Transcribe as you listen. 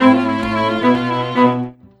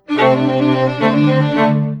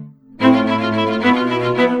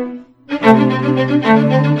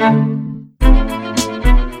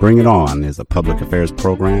Bring It On is a public affairs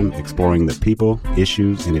program exploring the people,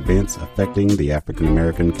 issues, and events affecting the African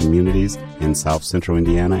American communities in South Central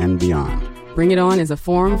Indiana and beyond. Bring It On is a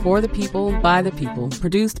forum for the people, by the people,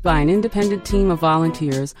 produced by an independent team of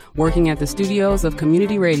volunteers working at the studios of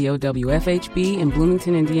Community Radio WFHB in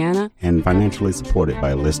Bloomington, Indiana, and financially supported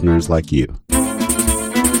by listeners like you.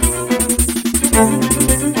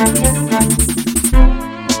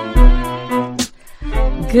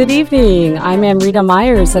 Good evening. I'm Amrita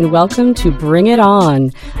Myers, and welcome to Bring It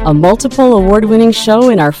On, a multiple award-winning show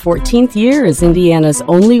in our 14th year as Indiana's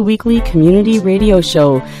only weekly community radio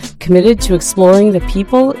show committed to exploring the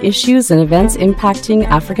people, issues, and events impacting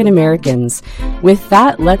African Americans. With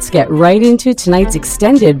that, let's get right into tonight's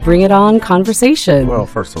extended Bring It On conversation. Well,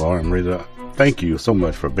 first of all, Amrita, thank you so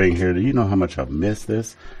much for being here. Do you know how much I've missed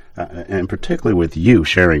this? And particularly with you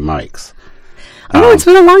sharing mics. It's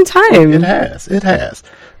been a long time. It has.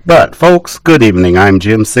 But, folks, good evening. I'm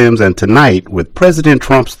Jim Sims, and tonight, with President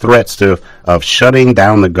Trump's threats of shutting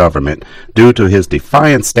down the government due to his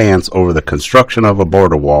defiant stance over the construction of a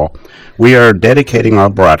border wall, we are dedicating our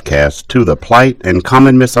broadcast to the plight and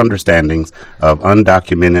common misunderstandings of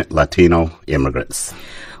undocumented Latino immigrants.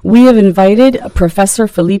 We have invited Professor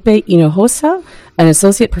Felipe Hinojosa, an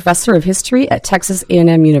associate professor of history at Texas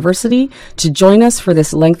A&M University, to join us for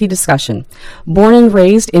this lengthy discussion. Born and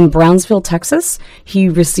raised in Brownsville, Texas, he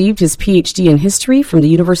received his PhD in history from the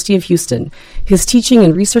University of Houston. His teaching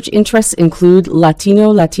and research interests include Latino,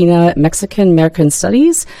 Latina, Mexican American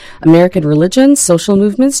studies, American religion, social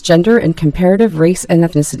movements, gender, and comparative race and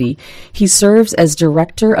ethnicity. He serves as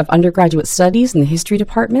director of undergraduate studies in the history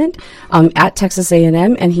department at Texas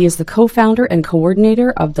A&M, and he is the co-founder and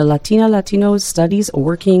coordinator of the Latino Studies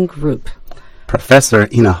Working Group. Professor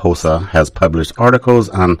Hinojosa has published articles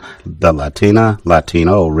on the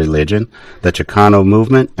Latino religion, the Chicano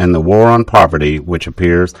movement, and the war on poverty, which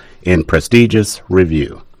appears in prestigious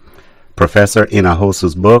review. Professor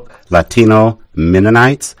Hinojosa's book, Latino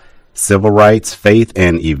Mennonites, Civil Rights, Faith,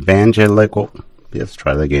 and Evangelical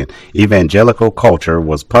Culture,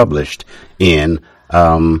 was published in,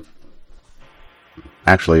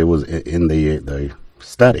 actually it was in the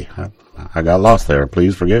study. I got lost there.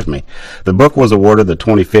 Please forgive me. The book was awarded the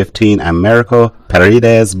 2015 Americo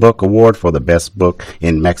Paredes Book Award for the best book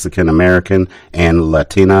in Mexican American and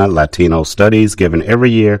Latino Studies, given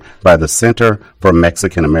every year by the Center for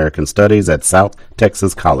Mexican American Studies at South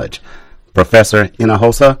Texas College. Professor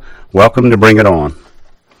Hinojosa, welcome to Bring It On.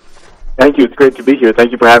 Thank you. It's great to be here.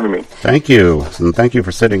 Thank you for having me. Thank you. And thank you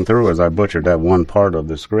for sitting through as I butchered that one part of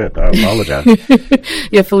the script. I apologize.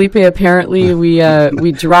 Yeah, Felipe, apparently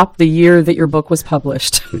we dropped the year that your book was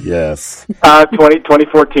published. Yes.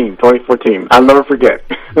 2014. I'll never forget.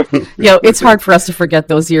 It's hard for us to forget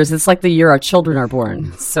those years. It's like the year our children are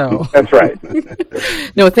born. So that's right.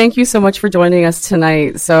 No, thank you so much for joining us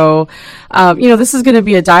tonight. So, this is going to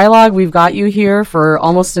be a dialogue. We've got you here for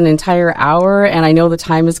almost an entire hour, and I know the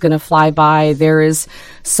time is going to fly by. There is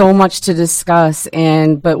so much to discuss,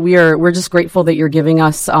 but we're just grateful that you're giving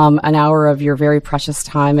us an hour of your very precious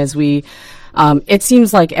time as we. It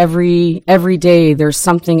seems like every day there's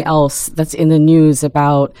something else that's in the news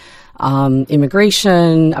about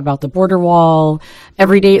immigration, about the border wall.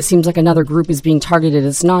 Every day it seems like another group is being targeted.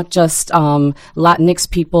 It's not just Latinx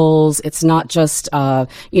peoples. It's not just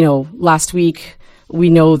last week. We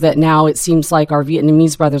know that now it seems like our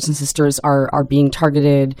Vietnamese brothers and sisters are being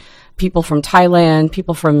targeted, people from Thailand,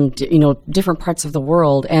 people from, different parts of the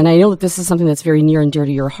world. And I know that this is something that's very near and dear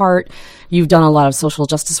to your heart. You've done a lot of social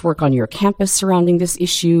justice work on your campus surrounding this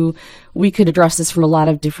issue. We could address this from a lot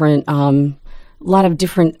of different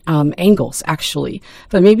angles, actually.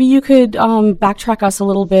 But maybe you could backtrack us a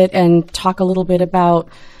little bit and talk a little bit about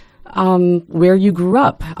where you grew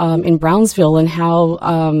up in Brownsville and how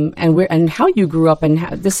how you grew up, and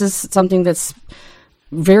how this is something that's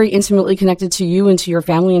very intimately connected to you and to your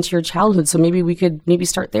family and to your childhood. So maybe we could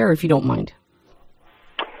start there if you don't mind.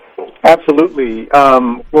 Absolutely.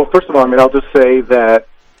 Well, first of all, I'll just say that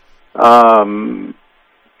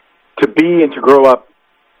to be and to grow up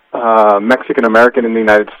Mexican American in the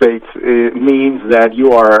United States, it means that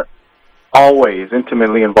you are always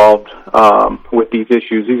intimately involved with these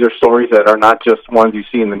issues. These are stories that are not just ones you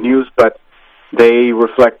see in the news, but they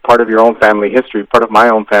reflect part of your own family history, part of my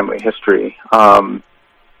own family history.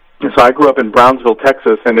 So I grew up in Brownsville,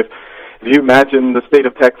 Texas, and if you imagine the state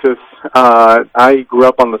of Texas, I grew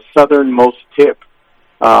up on the southernmost tip,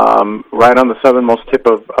 right on the southernmost tip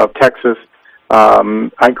of Texas.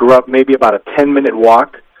 I grew up maybe about a 10-minute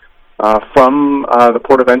walk from the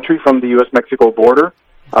port of entry from the U.S.-Mexico border.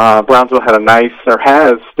 Brownsville had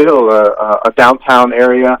has still a downtown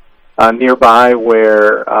area nearby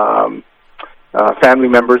where family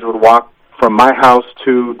members would walk from my house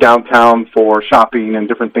to downtown for shopping and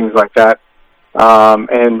different things like that.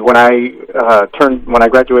 And when I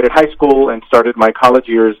graduated high school and started my college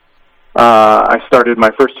years, I started my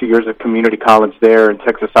first 2 years at community college there in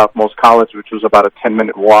Texas Southmost College, which was about a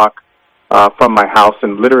 10-minute walk from my house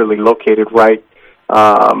and literally located right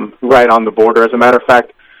on the border. As a matter of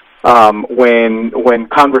fact, when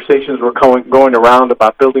conversations were going around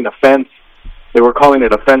about building a fence, they were calling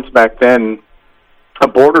it a fence back then, a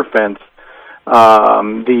border fence.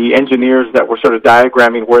 The engineers that were sort of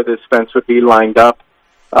diagramming where this fence would be lined up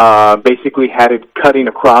basically had it cutting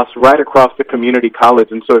right across the community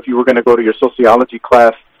college. And so if you were going to go to your sociology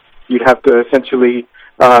class, you'd have to essentially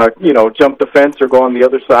jump the fence or go on the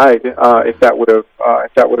other side if that would have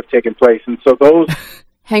taken place. And so those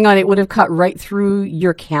Hang on, it would have cut right through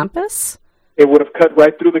your campus? It would have cut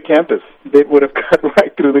right through the campus. It would have cut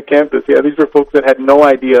right through the campus. Yeah, these were folks that had no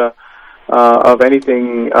idea of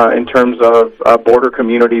anything in terms of border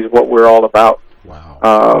communities, what we're all about. Wow.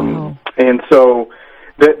 Wow. And so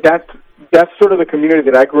that's sort of the community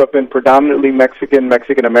that I grew up in, predominantly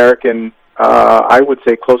Mexican-American. I would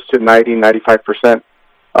say close to 95%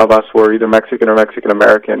 of us were either Mexican or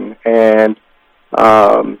Mexican-American. And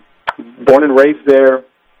born and raised there.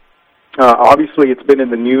 Obviously, it's been in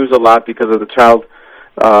the news a lot because of the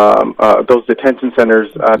those detention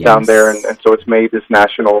centers down there, and so it's made these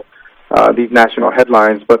national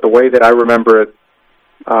headlines. But the way that I remember it,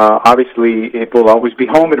 obviously, it will always be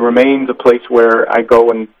home. It remains a place where I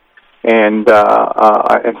go and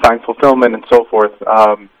find fulfillment and so forth.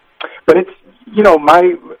 But it's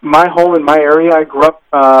my home in my area. I grew up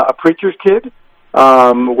a preacher's kid.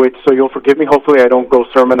 So you'll forgive me. Hopefully, I don't go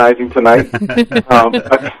sermonizing tonight.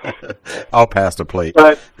 I'll pass the plate.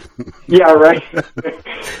 But yeah, right.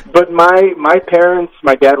 But my parents,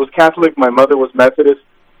 my dad was Catholic, my mother was Methodist,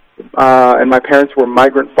 and my parents were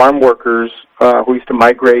migrant farm workers who used to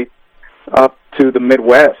migrate up to the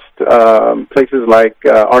Midwest, places like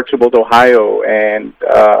Archibald, Ohio, and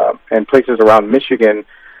places around Michigan,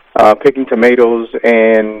 picking tomatoes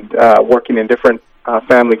and working in different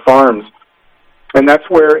family farms. And that's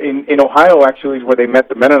where, in Ohio, actually, is where they met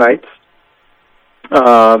the Mennonites,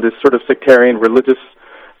 this sort of sectarian religious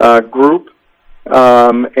group,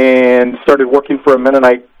 and started working for a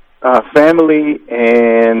Mennonite family.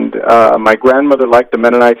 And my grandmother liked the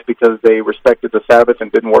Mennonites because they respected the Sabbath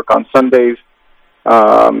and didn't work on Sundays.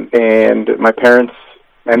 And my parents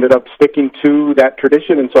ended up sticking to that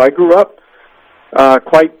tradition. And so I grew up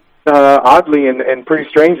quite oddly and pretty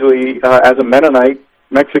strangely as a Mennonite,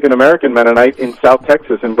 Mexican-American Mennonite in South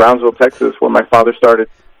Texas, in Brownsville, Texas, where my father started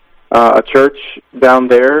a church down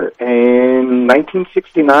there in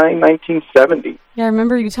 1969, 1970. Yeah, I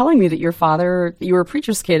remember you telling me that you were a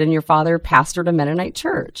preacher's kid and your father pastored a Mennonite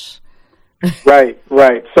church. Right.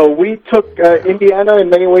 So we took, Indiana in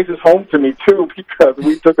many ways is home to me too, because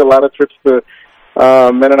we took a lot of trips to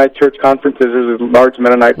Mennonite church conferences. There's a large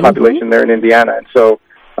Mennonite population there in Indiana, and so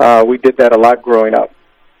we did that a lot growing up.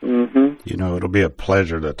 Mm-hmm. It'll be a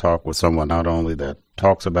pleasure to talk with someone not only that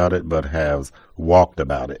talks about it, but has walked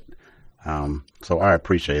about it. So I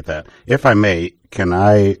appreciate that. If I may,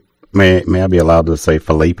 may I be allowed to say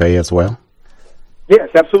Felipe as well? Yes,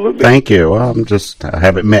 absolutely. Thank you. Well, I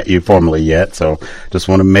haven't met you formally yet, so just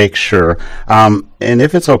want to make sure. And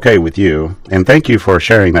if it's okay with you, and thank you for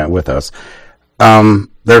sharing that with us.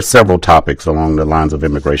 There's several topics along the lines of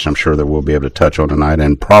immigration I'm sure that we'll be able to touch on tonight,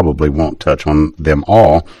 and probably won't touch on them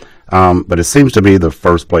all. But it seems to be the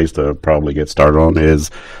first place to probably get started on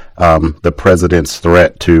is the president's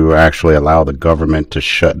threat to actually allow the government to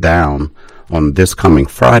shut down on this coming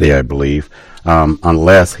Friday, I believe,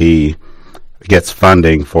 unless he gets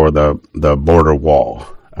funding for the border wall.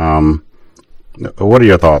 What are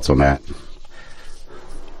your thoughts on that?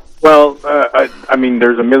 Well, I mean,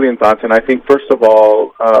 there's a million thoughts, and I think first of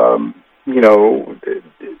all,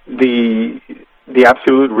 the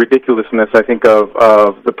absolute ridiculousness, I think, of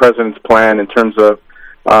the president's plan in terms of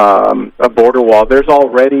a border wall. There's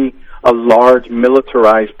already a large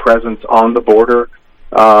militarized presence on the border.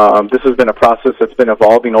 This has been a process that's been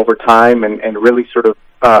evolving over time and really sort of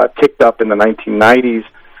ticked up in the 1990s.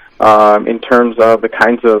 In terms of the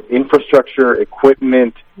kinds of infrastructure,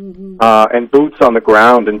 equipment, and boots on the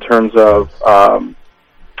ground in terms of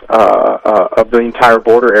the entire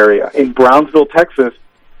border area. In Brownsville, Texas,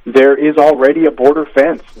 there is already a border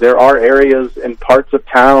fence. There are areas and parts of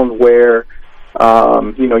town where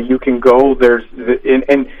You can go.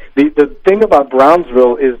 The thing about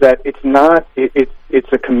Brownsville is that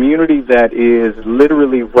it's a community that is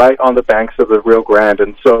literally right on the banks of the Rio Grande,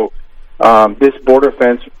 and so this border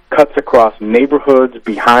fence cuts across neighborhoods,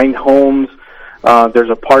 behind homes. There's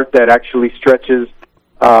a part that actually stretches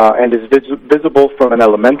and is visible from an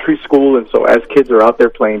elementary school, and so as kids are out there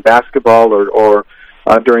playing basketball or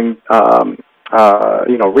during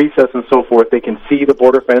recess and so forth, they can see the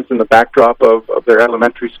border fence in the backdrop of their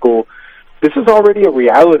elementary school. This is already a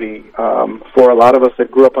reality for a lot of us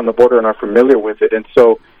that grew up on the border and are familiar with it. And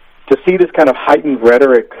so to see this kind of heightened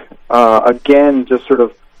rhetoric, again, just sort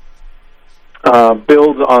of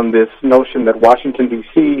builds on this notion that Washington,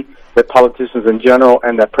 D.C., that politicians in general,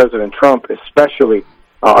 and that President Trump especially,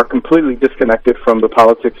 are completely disconnected from the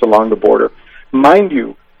politics along the border. Mind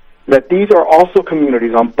you, that these are also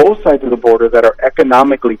communities on both sides of the border that are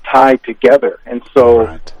economically tied together. And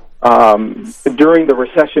so during the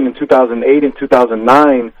recession in 2008 and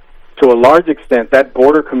 2009, to a large extent, that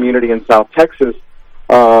border community in South Texas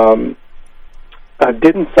didn't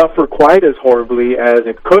suffer quite as horribly as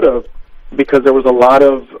it could have, because there was a lot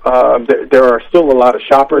of, there are still a lot of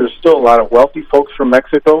shoppers, there's still a lot of wealthy folks from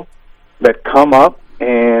Mexico that come up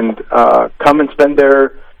and come and spend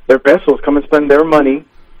their pesos, come and spend their money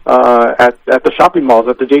at the shopping malls,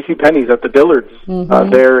 at the JCPenney's, at the Dillard's,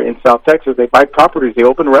 there in South Texas. They buy properties, they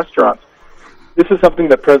open restaurants. This is something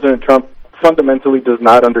that President Trump fundamentally does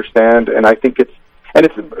not understand, and I think it's,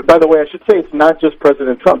 by the way, I should say it's not just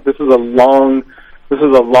President Trump. This is a longer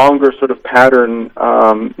sort of pattern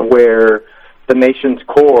where the nation's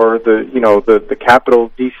core, the capital,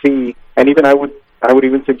 D.C., and even I would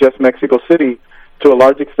even suggest Mexico City, to a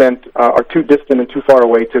large extent, are too distant and too far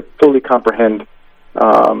away to fully comprehend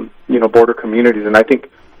border communities. And I think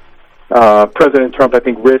President Trump,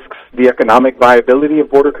 risks the economic viability of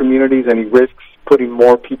border communities, and he risks putting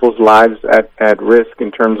more people's lives at risk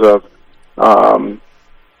in terms of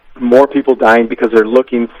more people dying because they're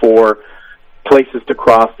looking for places to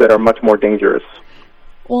cross that are much more dangerous.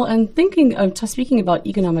 Well, and speaking about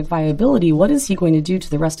economic viability, what is he going to do to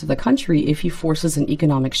the rest of the country if he forces an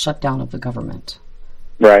economic shutdown of the government?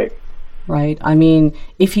 Right. Right. I mean,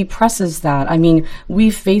 if he presses that,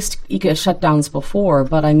 we've faced shutdowns before,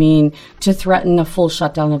 but to threaten a full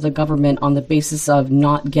shutdown of the government on the basis of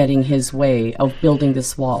not getting his way, of building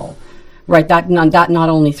this wall, right? That not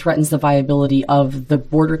only threatens the viability of the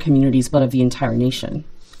border communities, but of the entire nation.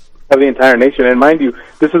 Of the entire nation. And mind you,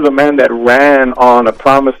 this is a man that ran on a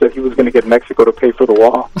promise that he was going to get Mexico to pay for the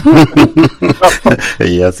wall.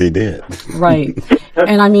 Yes, he did. Right.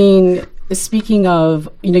 And speaking of,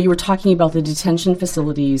 you were talking about the detention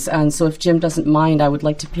facilities, and so if Jim doesn't mind, I would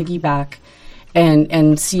like to piggyback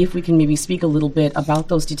and see if we can maybe speak a little bit about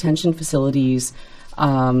those detention facilities,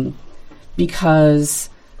 because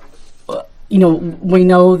we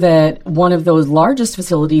know that one of those largest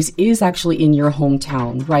facilities is actually in your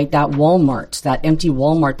hometown, right? That Walmart, that empty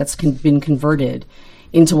Walmart that's been converted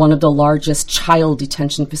into one of the largest child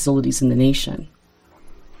detention facilities in the nation.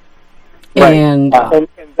 Right. And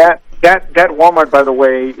that Walmart, by the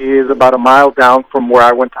way, is about a mile down from where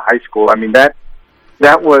I went to high school.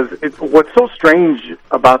 What's so strange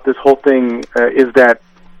about this whole thing is that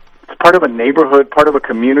it's part of a neighborhood, part of a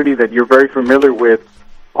community that you're very familiar with,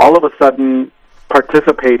 all of a sudden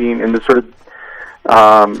participating in this sort of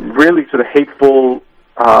really sort of hateful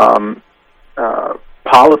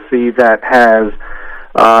policy that has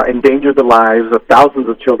endangered the lives of thousands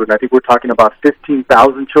of children. I think we're talking about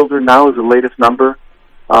 15,000 children now is the latest number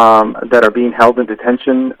that are being held in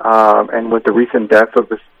detention, and with the recent death of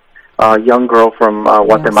this young girl from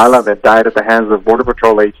Guatemala that died at the hands of Border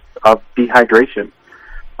Patrol agents of dehydration.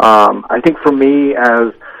 I think for me,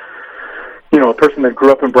 as a person that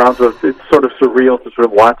grew up in Brownsville, it's sort of surreal to sort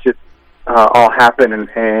of watch it all happen,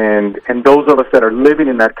 and those of us that are living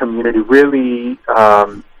in that community really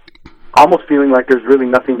almost feeling like there's really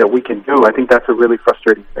nothing that we can do. I think that's a really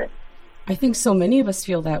frustrating thing. I think so many of us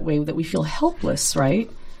feel that way, that we feel helpless, right?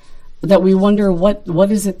 That we wonder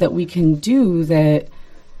what is it that we can do, that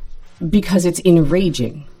because it's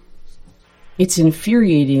enraging, it's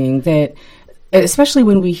infuriating, that especially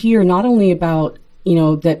when we hear not only about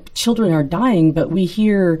that children are dying, but we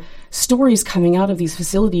hear stories coming out of these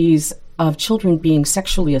facilities of children being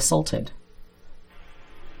sexually assaulted.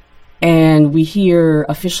 And we hear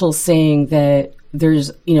officials saying that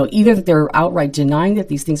there's, either that they're outright denying that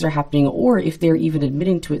these things are happening, or if they're even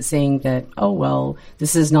admitting to it, saying that, oh, well,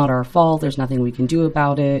 this is not our fault, there's nothing we can do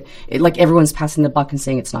about it. Like everyone's passing the buck and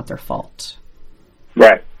saying it's not their fault.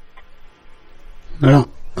 Right. Well,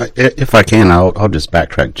 If I can, I'll just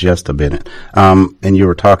backtrack just a bit. And you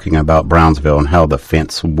were talking about Brownsville and how the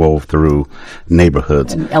fence wove through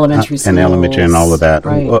neighborhoods. And elementary schools. And elementary and all of that.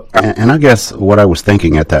 Right. Well, and I guess what I was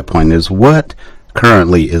thinking at that point is, what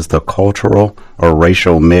currently is the cultural or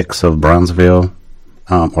racial mix of Brownsville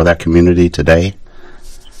or that community today?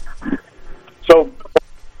 So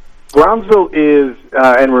Brownsville is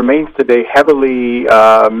and remains today heavily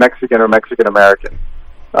Mexican or Mexican American.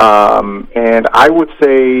 And I would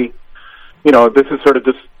say, this is sort of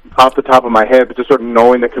just off the top of my head, but just sort of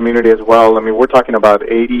knowing the community as well. I mean, we're talking about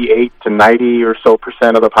 88 to 90 or so %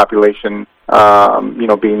 of the population,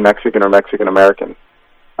 being Mexican or Mexican American.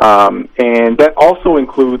 And that also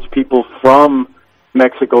includes people from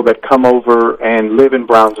Mexico that come over and live in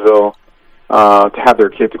Brownsville to have their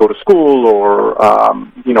kids go to school or,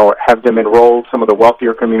 have them enrolled. Some of the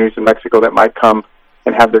wealthier communities in Mexico that might come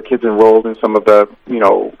and have their kids enrolled in some of the,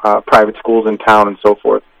 private schools in town and so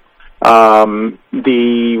forth. I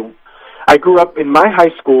grew up in my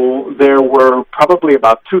high school. There were probably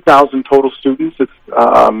about 2,000 total students.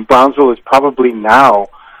 Brownsville is probably now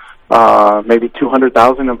maybe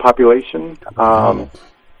 200,000 in population.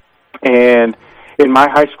 And in my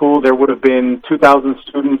high school, there would have been 2,000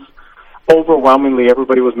 students. Overwhelmingly,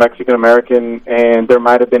 everybody was Mexican American, and there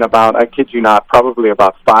might have been about, I kid you not, probably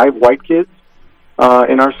about 5 white kids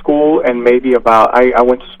in our school, and maybe about, I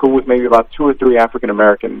went to school with maybe about 2 or 3 African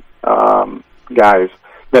American guys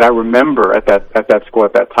that I remember at that school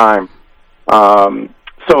at that time.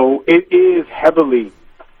 So it is heavily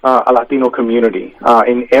a Latino community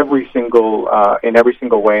in every single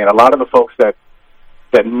way, and a lot of the folks that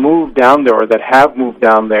moved down there or that have moved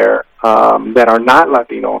down there that are not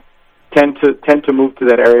Latino tend to move to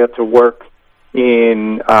that area to work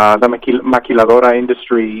in the maquiladora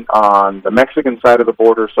industry on the Mexican side of the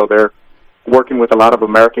border. So they're working with a lot of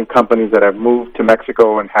American companies that have moved to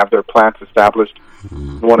Mexico and have their plants established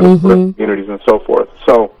in one of the communities and so forth.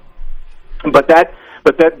 So, but that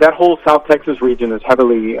whole South Texas region is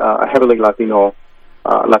heavily Latino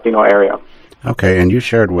area. Okay, and you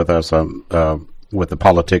shared with us with the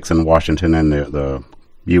politics in Washington and the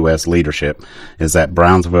U.S. leadership, is that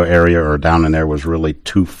Brownsville area or down in there was really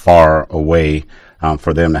too far away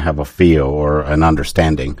for them to have a feel or an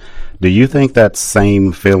understanding. Do you think that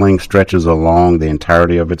same feeling stretches along the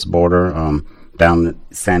entirety of its border, down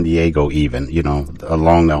San Diego even,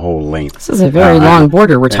 along the whole length? This is a very long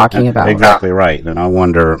border we're talking about. Exactly right. And I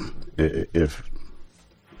wonder if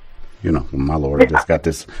my Lord, I just got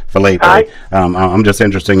this filet. I'm just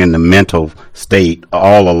interested in the mental state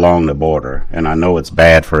all along the border. And I know it's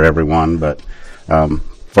bad for everyone, but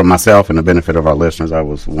for myself and the benefit of our listeners, I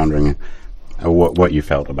was wondering what you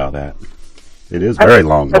felt about that. It is a very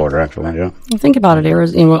long border, actually, yeah. Think about it,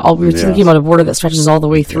 Arizona. We were thinking about a border that stretches all the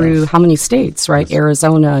way through how many states, right? Yes.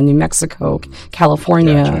 Arizona, New Mexico,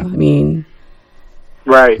 California. Gotcha. I mean...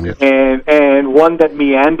 Right, yes. And one that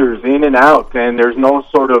meanders in and out, and there's no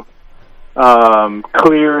sort of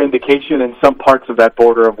clear indication in some parts of that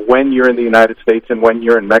border of when you're in the United States and when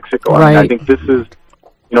you're in Mexico. Right. I think this is,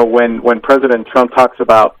 when President Trump talks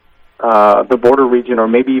about the border region, or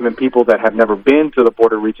maybe even people that have never been to the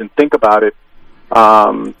border region think about it.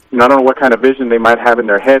 I don't know what kind of vision they might have in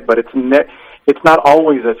their head, but it's not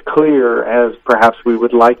always as clear as perhaps we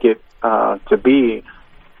would like it to be.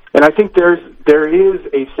 And I think there is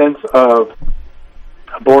a sense of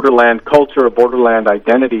borderland culture, a borderland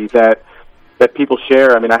identity that people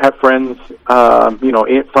share. I mean, I have friends, from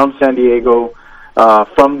San Diego,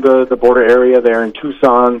 from the border area there in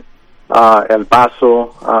Tucson, El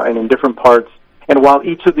Paso, and in different parts. And while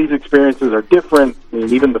each of these experiences are different, I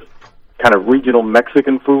mean, even the kind of regional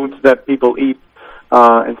Mexican foods that people eat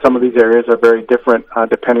in some of these areas are very different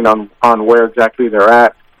depending on where exactly they're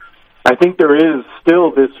at. I think there is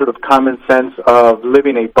still this sort of common sense of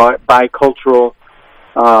living a bicultural,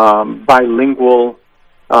 bilingual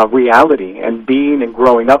reality, and being and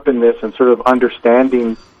growing up in this and sort of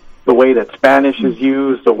understanding the way that Spanish is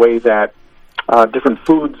used, the way that different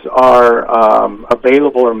foods are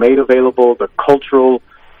available or made available, the cultural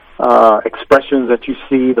expressions that you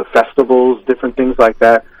see, the festivals, different things like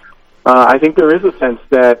that. I think there is a sense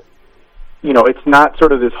that, it's not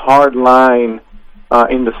sort of this hard line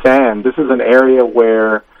in the sand. This is an area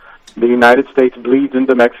where the United States bleeds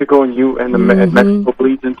into Mexico, and Mexico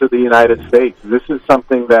bleeds into the United States. This is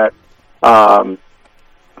something that,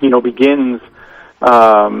 begins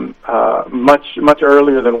much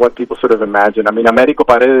earlier than what people sort of imagine. I mean, Américo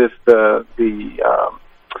Paredes, the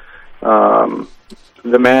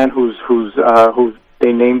man who's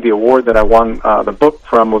they named the award that I won the book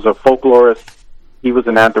from, was a folklorist. He was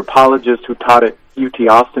an anthropologist who taught at UT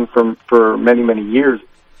Austin for many years.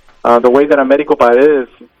 The way that Américo Paredes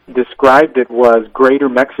described it was Greater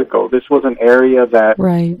Mexico. This was an area that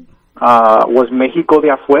was Mexico de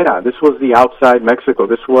afuera. This was the outside Mexico.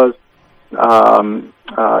 This was, as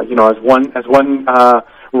one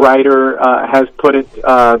writer has put it,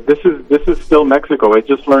 this is still Mexico. It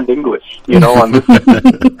just learned English, on this.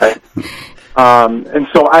 Right? And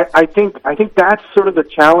so I think that's sort of the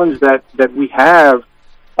challenge that we have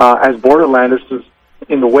as borderlanders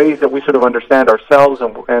in the ways that we sort of understand ourselves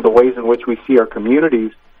and the ways in which we see our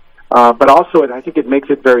communities. But also, I think it makes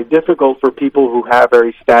it very difficult for people who have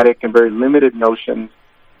very static and very limited notions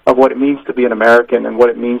of what it means to be an American and what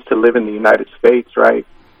it means to live in the United States, right?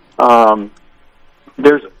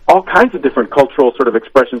 There's all kinds of different cultural sort of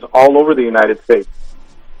expressions all over the United States.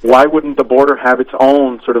 Why wouldn't the border have its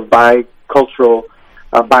own sort of bicultural,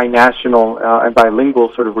 binational, and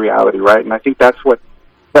bilingual sort of reality, right? And I think that's what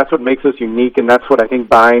makes us unique, and that's what I think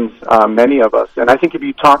binds many of us. And I think if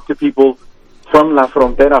you talk to people from La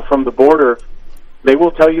Frontera, from the border, they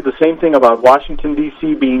will tell you the same thing about Washington,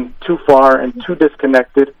 D.C. being too far and too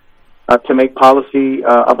disconnected to make policy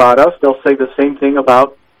about us. They'll say the same thing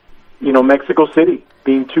about, Mexico City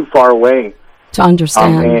being too far away to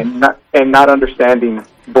understand and not understanding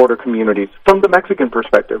border communities from the Mexican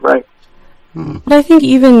perspective, right? But I think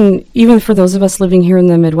even for those of us living here in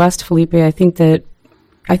the Midwest, Felipe, I think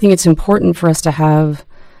it's important for us to have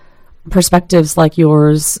perspectives like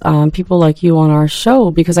yours, people like you on our show,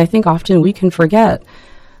 because I think often we can forget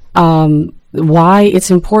why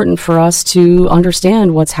it's important for us to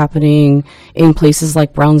understand what's happening in places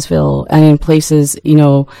like Brownsville and in places,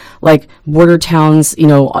 like border towns,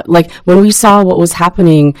 like when we saw what was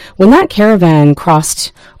happening when that caravan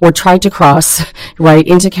crossed or tried to cross right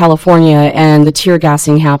into California and the tear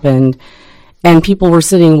gassing happened and people were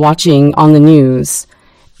sitting watching on the news.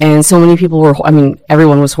 And so many people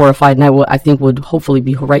everyone was horrified, and I think would hopefully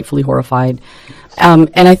be rightfully horrified. And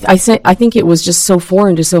I think it was just so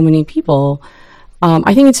foreign to so many people.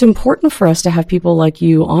 I think it's important for us to have people like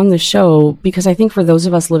you on the show, because I think for those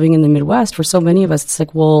of us living in the Midwest, for so many of us, it's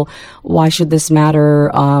like, well, why should this matter?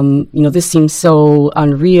 This seems so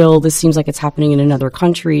unreal. This seems like it's happening in another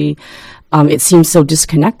country. It seems so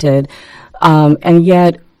disconnected. And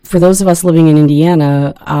yet, for those of us living in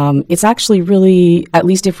Indiana, it's actually really, at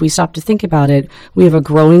least if we stop to think about it, we have a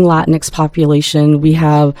growing Latinx population.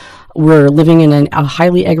 We're living in a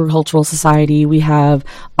highly agricultural society. We have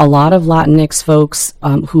a lot of Latinx folks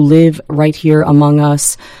who live right here among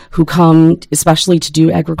us, who come especially to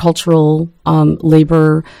do agricultural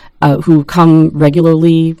labor, who come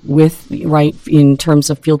regularly in terms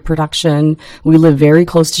of field production. We live very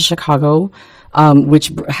close to Chicago.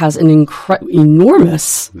 Which has an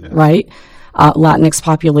enormous, Latinx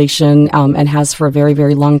population, and has for a very,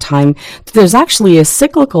 very long time. There's actually a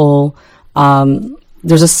cycle that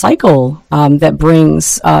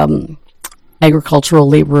brings agricultural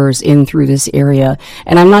laborers in through this area.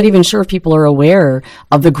 And I'm not even sure if people are aware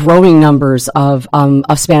of the growing numbers of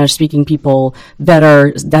Spanish-speaking people that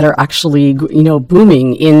are actually,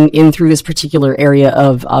 booming in through this particular area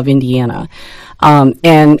of Indiana.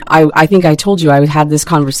 And I think I told you I had this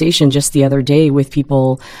conversation just the other day with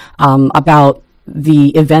people about the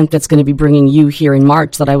event that's going to be bringing you here in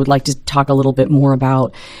March that I would like to talk a little bit more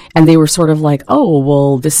about. And they were sort of like, oh,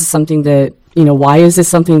 well, this is something that, why is this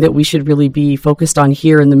something that we should really be focused on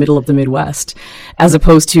here in the middle of the Midwest, as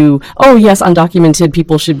opposed to, oh, yes, undocumented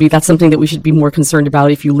people that's something that we should be more concerned about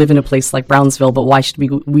if you live in a place like Brownsville, but why should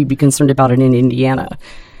we be concerned about it in Indiana?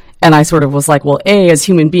 And I sort of was like, well, A, as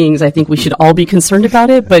human beings, I think we should all be concerned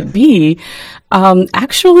about it. But B,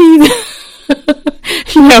 actually,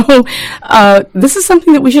 this is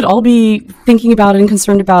something that we should all be thinking about and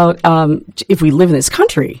concerned about if we live in this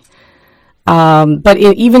country. But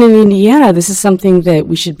even in Indiana, this is something that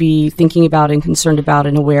we should be thinking about and concerned about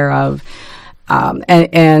and aware of.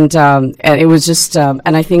 And it was just, and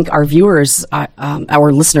I think our viewers,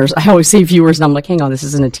 our listeners, I always say viewers, and I'm like, hang on, this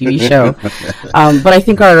isn't a TV show. But I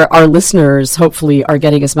think our listeners hopefully are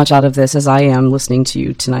getting as much out of this as I am listening to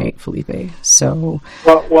you tonight, Felipe. So,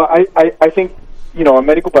 well, I think,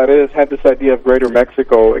 Américo Paredes had this idea of Greater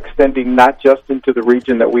Mexico extending not just into the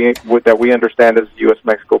region that we understand as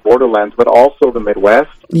U.S.-Mexico borderlands, but also the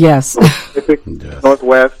Midwest. Yes. Pacific,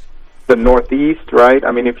 Northwest. The Northeast, right?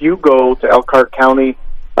 I mean, if you go to Elkhart County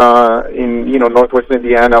in Northwest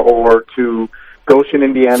Indiana or to Goshen,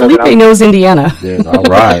 Indiana, Felipe knows Indiana. Yeah, all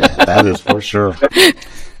right, that is for sure.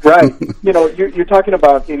 Right. You're talking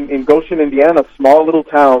about in Goshen, Indiana, small little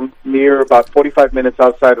town near about 45 minutes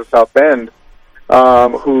outside of South Bend,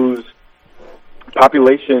 whose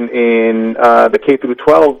population in the K through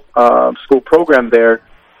 12 school program there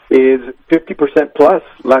is 50% plus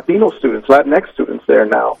Latino students, Latinx students there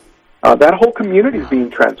now. That whole community is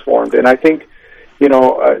being transformed, and I think,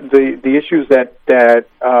 the issues that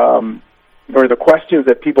or the questions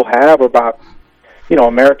that people have about,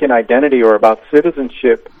 American identity or about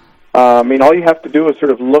citizenship. All you have to do is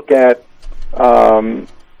sort of look at,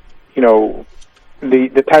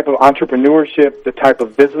 the type of entrepreneurship, the type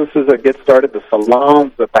of businesses that get started, the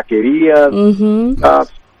salons, the taquerias,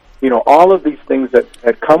 all of these things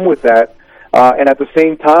that come with that, and at the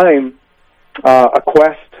same time, a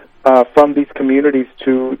quest from these communities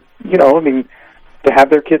to, to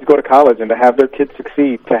have their kids go to college and to have their kids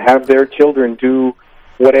succeed, to have their children do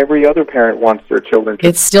what every other parent wants their children to do.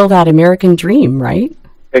 It's still that American dream, right?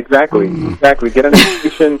 Exactly. Get an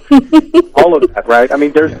education, all of that, right?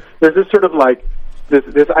 There's this sort of like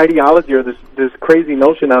this ideology or this crazy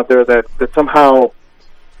notion out there that somehow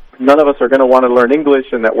none of us are going to want to learn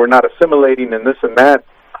English and that we're not assimilating and this and that.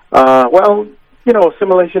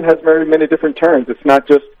 Assimilation has very many different terms. It's not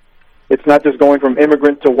just going from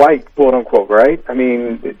immigrant to white, quote unquote, right?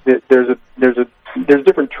 There's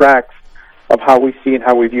different tracks of how we see and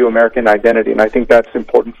how we view American identity, and I think that's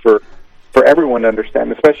important for everyone to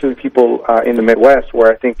understand, especially people in the Midwest,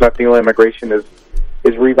 where I think Latino immigration is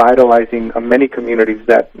revitalizing many communities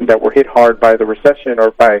that were hit hard by the recession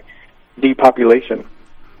or by depopulation.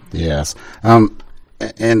 Yes.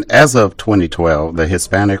 And as of 2012, the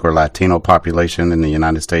Hispanic or Latino population in the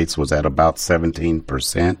United States was at about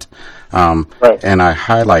 17%. Right. And I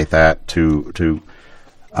highlight that to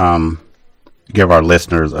give our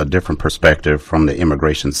listeners a different perspective from the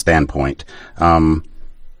immigration standpoint.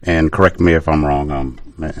 And correct me if I'm wrong,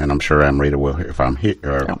 and I'm sure Amrita will if I'm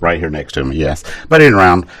here, right here next to me, yes. But in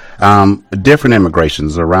around different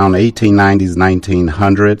immigrations, around 1890s,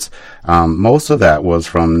 1900s, most of that was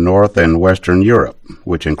from North and Western Europe,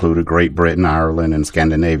 which included Great Britain, Ireland, and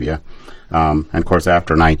Scandinavia. And of course,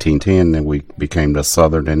 after 1910, then we became the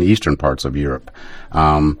southern and eastern parts of Europe.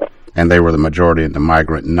 And they were the majority in the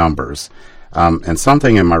migrant numbers. And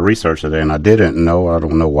something in my research today, and I don't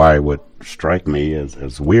know why it would strike me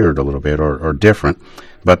as weird a little bit or different,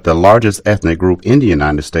 but the largest ethnic group in the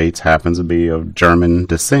United States happens to be of German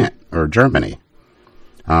descent, or Germany.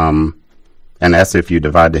 And that's if you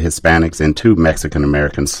divide the Hispanics into Mexican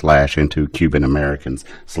Americans / into Cuban Americans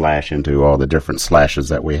 / into all the different slashes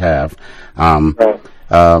that we have.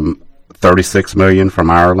 36 million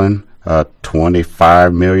from Ireland,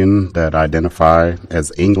 25 million that identify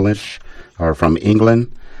as English or from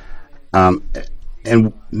England.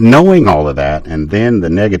 And knowing all of that, and then the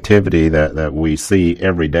negativity that we see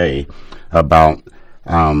every day about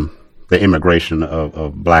the immigration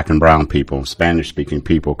of black and brown people, Spanish-speaking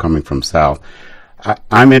people coming from South,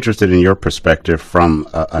 I'm interested in your perspective from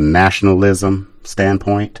a nationalism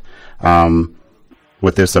standpoint.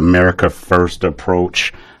 With this America First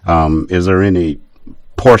approach, is there any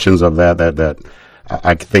portions of that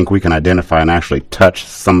I think we can identify and actually touch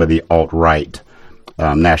some of the alt-right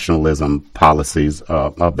nationalism policies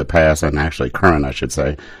of the past and actually current, I should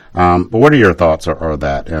say. But what are your thoughts on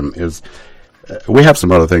that? We have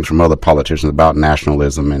some other things from other politicians about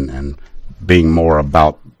nationalism and being more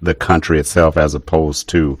about the country itself as opposed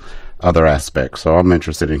to other aspects. So I'm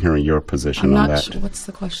interested in hearing your position on that. What's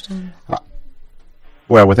the question?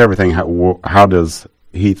 Well, with everything, how does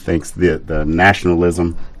he thinks the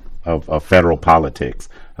nationalism of federal politics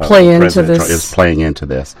play into this? Is playing into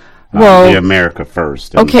this? Well, the America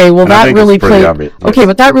First. But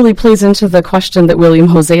that really plays into the question that William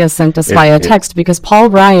Hosea sent us via text, because Paul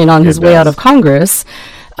Ryan, on his way out of Congress,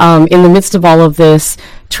 in the midst of all of this,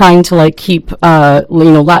 trying to keep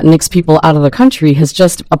Latinx people out of the country, has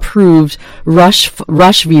just approved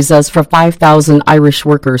rush visas for 5,000 Irish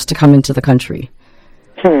workers to come into the country.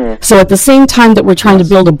 So at the same time that we're trying to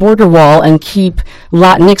build a border wall and keep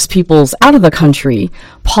Latinx peoples out of the country,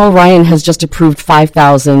 Paul Ryan has just approved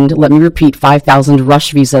 5,000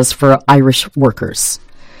 rush visas for Irish workers.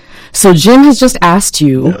 So Jim has just asked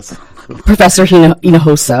you, Professor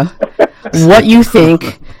Hinojosa, what you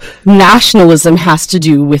think nationalism has to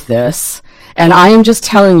do with this. And I am just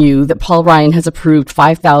telling you that Paul Ryan has approved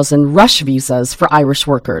 5,000 rush visas for Irish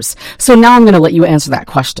workers. So now I'm going to let you answer that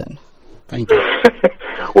question. Thank you.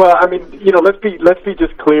 Well, let's be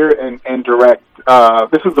just clear and direct.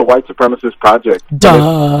 This is the white supremacist project.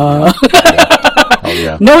 Duh. Oh,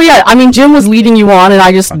 yeah. No, yeah. Jim was leading you on, and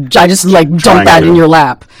I just dumped that in your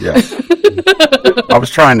lap. Yeah. I was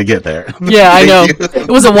trying to get there. Yeah, I know. It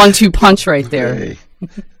was a 1-2 punch right there. Hey.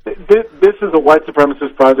 This is a white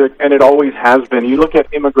supremacist project, and it always has been. You look at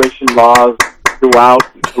immigration laws throughout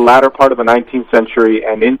the latter part of the 19th century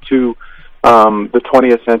and into the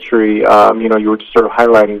 20th century. You were just sort of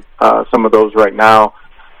highlighting some of those right now.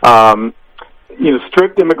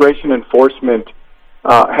 Strict immigration enforcement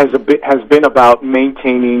has been about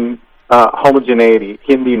maintaining homogeneity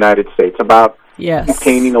in the United States, about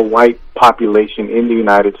maintaining a white population in the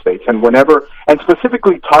United States, and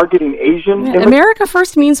specifically targeting Asian. America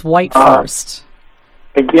first means white first.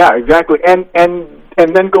 Yeah, exactly, and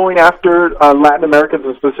then going after Latin Americans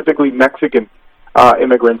and specifically Mexican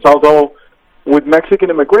immigrants. Although with Mexican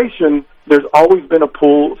immigration, there's always been a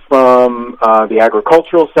pull from the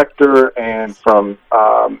agricultural sector and from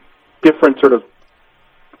different sort of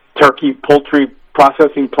turkey, poultry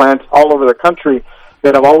processing plants all over the country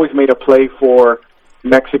that have always made a play for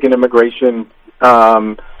Mexican immigration,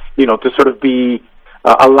 to sort of be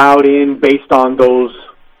allowed in based on those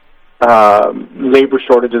labor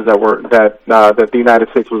shortages that the United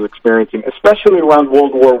States was experiencing, especially around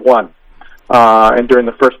World War I and during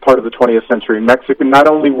the first part of the 20th century. Mexico, not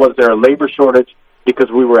only was there a labor shortage because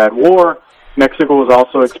we were at war, Mexico was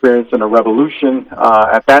also experiencing a revolution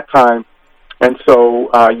at that time, and so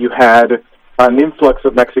you had an influx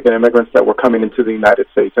of Mexican immigrants that were coming into the United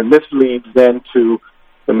States, and this leads then to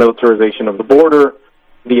the militarization of the border,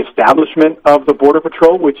 the establishment of the Border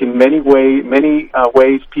Patrol, which in many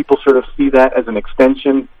ways people sort of see that as an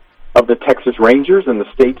extension of the Texas Rangers and the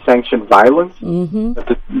state-sanctioned violence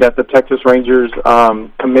that the Texas Rangers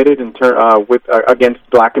committed against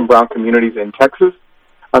black and brown communities in Texas.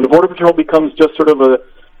 And the Border Patrol becomes just sort of a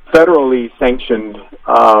federally sanctioned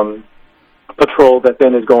patrol that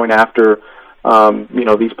then is going after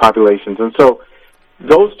these populations. And so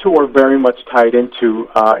those two are very much tied into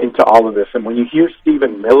all of this. And when you hear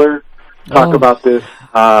Stephen Miller talk about this,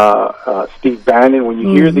 Steve Bannon, when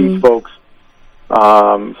you hear these folks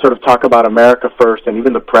sort of talk about America first, and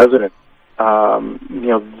even the president,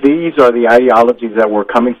 these are the ideologies that we're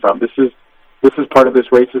coming from. This is part of this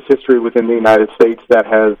racist history within the United States that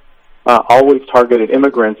has always targeted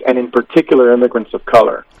immigrants, and in particular immigrants of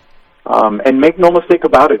color. And make no mistake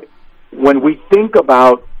about it, when we think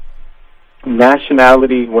about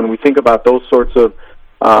nationality, when we think about those sorts of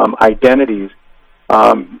identities,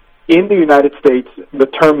 in the United States, the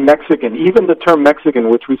term Mexican, even the term Mexican,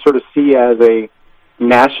 which we sort of see as a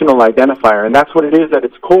national identifier, and that's what it is at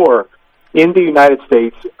its core, in the United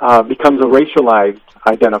States becomes a racialized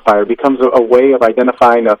identifier, becomes a way of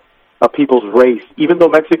identifying a people's race, even though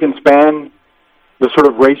Mexicans span the sort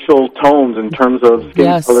of racial tones in terms of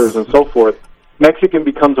skin colors and so forth. Mexican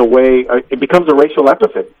becomes a racial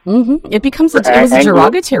epithet. It becomes a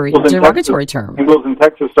derogatory term. Anglos in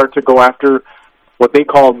Texas start to go after what they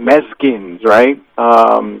call mezquins, right?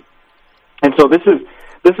 And so this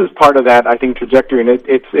is part of that, I think, trajectory, and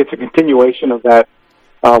it's a continuation of that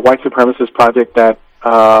white supremacist project that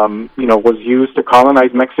was used to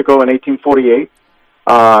colonize Mexico in 1848,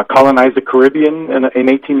 colonize the Caribbean in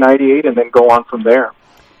 1898, and then go on from there.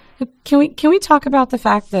 Can we talk about the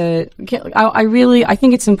fact that I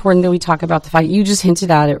think it's important that we talk about the fact, you just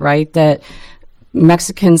hinted at it, right, that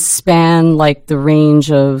Mexicans span like the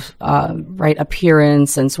range of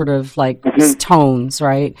appearance and sort of like tones,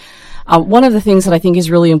 right? One of the things that I think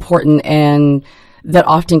is really important and that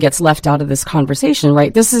often gets left out of this conversation,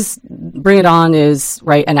 right? This is Bring It On is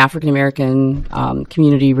an African American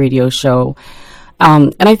community radio show,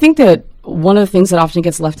 and I think that one of the things that often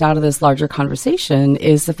gets left out of this larger conversation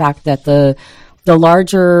is the fact that the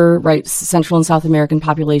larger Central and South American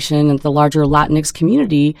population and the larger Latinx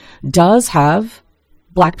community does have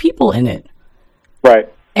black people in it.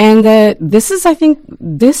 Right. And that this is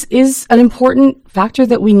an important factor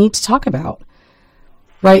that we need to talk about.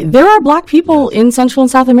 Right? There are black people in Central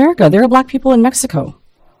and South America. There are black people in Mexico.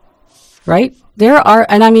 Right? There are,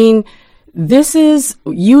 and I mean,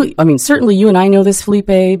 certainly you and I know this,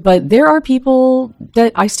 Felipe, but there are people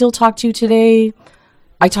that I still talk to today.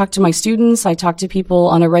 I talk to my students. I talk to people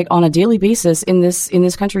on a daily basis in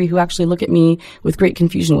this country who actually look at me with great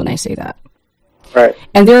confusion when I say that. Right.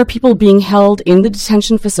 And there are people being held in the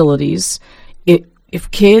detention facilities,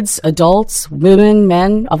 if kids, adults, women,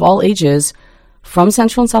 men of all ages, from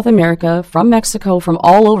Central and South America, from Mexico, from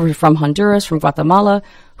all over, from Honduras, from Guatemala,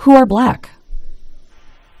 who are black.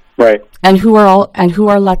 Right. And who are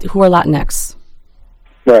Latinx.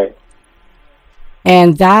 Right.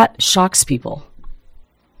 And that shocks people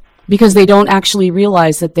because they don't actually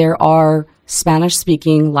realize that there are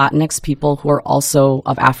Spanish-speaking Latinx people who are also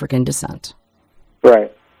of African descent.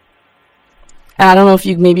 Right. And I don't know if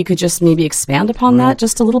you could just expand upon that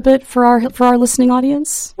just a little bit for our listening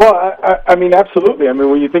audience. Well, I mean, absolutely. I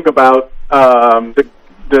mean, when you think about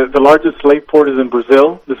the largest slave port is in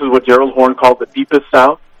Brazil. This is what Gerald Horne called the deepest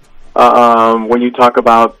South. when you talk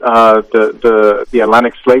about the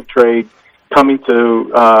Atlantic slave trade coming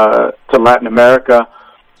to Latin America.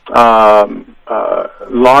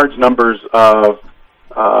 Large numbers of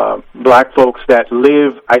black folks that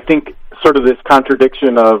live, I think, sort of this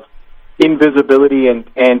contradiction of invisibility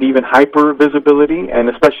and even hyper-visibility, and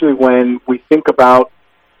especially when we think about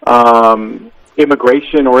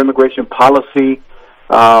immigration or immigration policy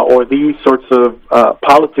or these sorts of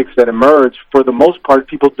politics that emerge, for the most part,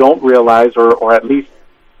 people don't realize or at least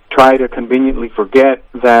try to conveniently forget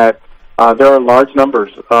that there are large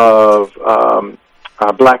numbers of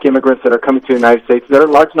black immigrants that are coming to the United States. There are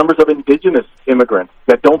large numbers of indigenous immigrants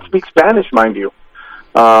that don't speak Spanish, mind you,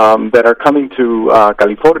 that are coming to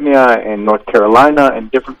California and North Carolina and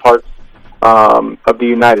different parts of the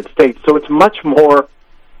United States. So it's much more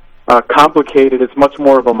complicated. It's much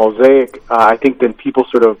more of a mosaic, I think, than people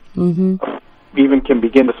sort of even can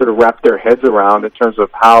begin to sort of wrap their heads around in terms of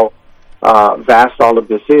how vast all of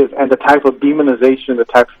this is. And the type of demonization, the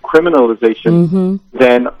type of criminalization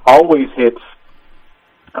then always hits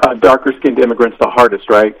darker-skinned immigrants the hardest,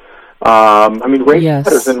 right? I mean, race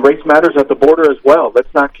matters, and race matters at the border as well.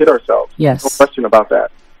 Let's not kid ourselves. Yes. No question about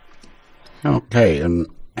that. Okay, and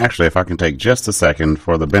actually, if I can take just a second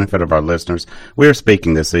for the benefit of our listeners, we're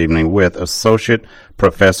speaking this evening with Associate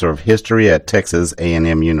Professor of History at Texas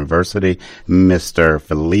A&M University, Mr.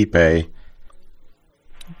 Felipe. Let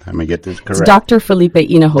me get this correct. It's Dr. Felipe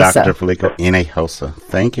Hinojosa. Dr. Felipe Hinojosa.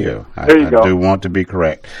 Thank you. There you go. I do want to be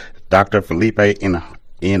correct. Dr. Felipe Hinojosa.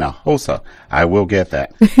 I will get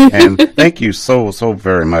that. And thank you so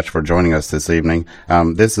very much for joining us this evening.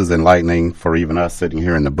 This is enlightening for even us sitting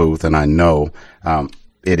here in the booth, and I know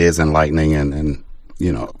it is enlightening and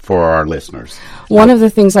for our listeners. One of the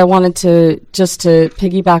things I wanted to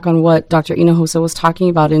piggyback on what Dr. Hinojosa was talking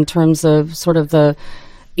about in terms of sort of the,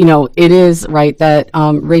 it is right that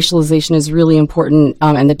racialization is really important,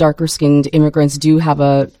 and the darker-skinned immigrants do have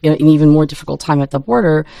an even more difficult time at the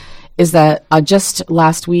border, is that just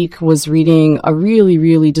last week was reading a really,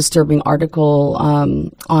 really disturbing article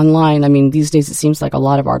online. I mean, these days it seems like a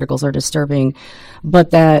lot of articles are disturbing,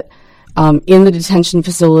 but that in the detention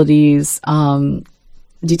facilities,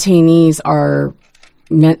 detainees are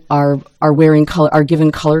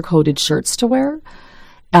given color-coded shirts to wear,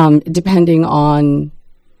 depending on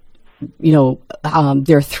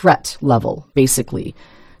their threat level, basically.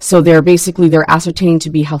 So they're ascertained to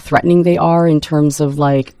be how threatening they are in terms of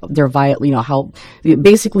like they're how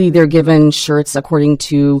basically they're given shirts according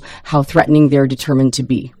to how threatening they're determined to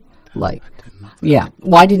be. Like, yeah,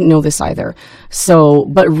 well, I didn't know this either. So,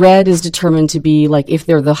 but red is determined to be like if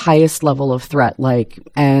they're the highest level of threat. Like,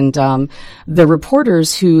 and the reporter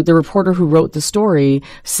who wrote the story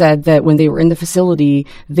said that when they were in the facility,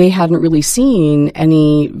 they hadn't really seen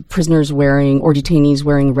any prisoners wearing or detainees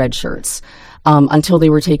wearing red shirts. Until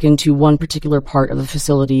they were taken to one particular part of the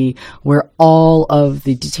facility where all of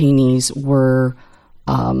the detainees were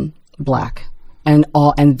black, and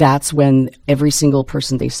that's when every single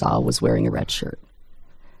person they saw was wearing a red shirt.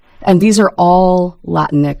 And these are all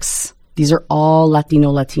Latinx. These are all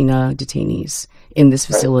Latina detainees in this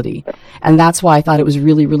facility, and that's why I thought it was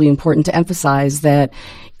really, really important to emphasize that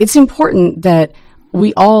it's important that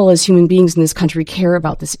we all, as human beings in this country, care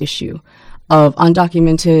about this issue of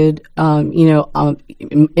undocumented,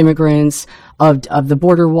 immigrants, of the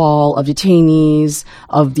border wall, of detainees,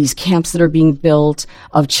 of these camps that are being built,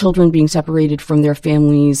 of children being separated from their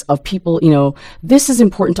families, of people, this is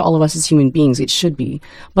important to all of us as human beings. It should be.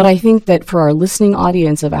 But I think that for our listening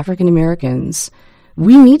audience of African Americans,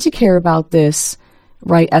 we need to care about this,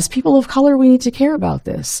 right? As people of color, we need to care about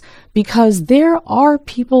this because there are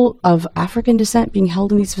people of African descent being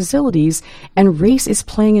held in these facilities, and race is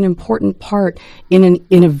playing an important part in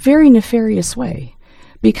a very nefarious way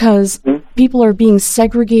because people are being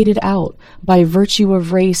segregated out by virtue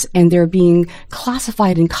of race, and they're being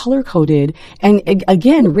classified and color-coded. And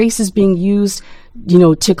again, race is being used,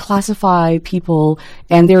 to classify people,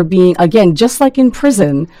 and they're being, again, just like in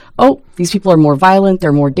prison, these people are more violent,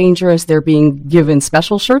 they're more dangerous, they're being given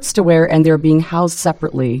special shirts to wear, and they're being housed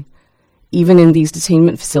separately, even in these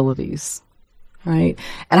detainment facilities, right?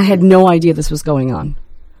 And I had no idea this was going on.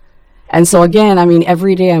 And so again, I mean,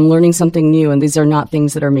 every day I'm learning something new, and these are not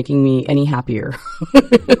things that are making me any happier.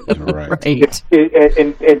 Right.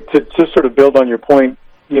 And to just sort of build on your point,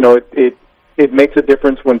 it makes a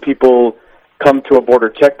difference when people come to a border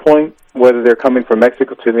checkpoint, whether they're coming from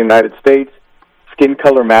Mexico to the United States. Skin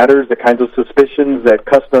color matters. The kinds of suspicions that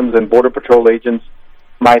Customs and Border Patrol agents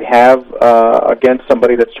might have against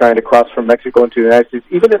somebody that's trying to cross from Mexico into the United States,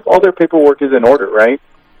 even if all their paperwork is in order, right?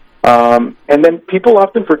 And then people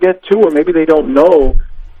often forget, too, or maybe they don't know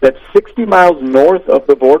that 60 miles north of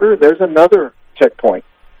the border, there's another checkpoint.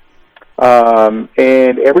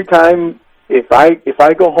 And every time, if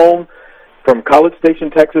I go home from College Station,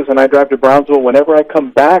 Texas, and I drive to Brownsville, whenever I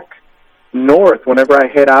come back north, whenever I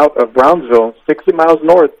head out of Brownsville, 60 miles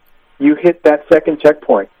north, you hit that second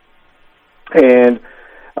checkpoint. And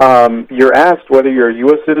you're asked whether you're a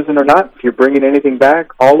U.S. citizen or not, if you're bringing anything back,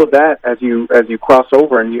 all of that as you cross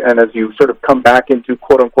over and as you sort of come back into,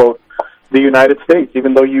 quote-unquote, the United States,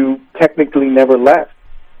 even though you technically never left.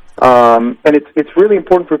 And it's really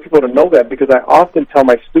important for people to know that, because I often tell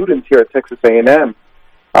my students here at Texas A&M,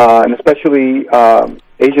 and especially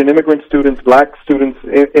Asian immigrant students, black students,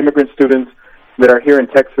 immigrant students that are here in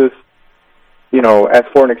Texas, you know, as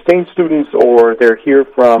foreign exchange students, or they're here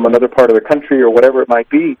from another part of the country or whatever it might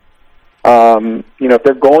be. You know, if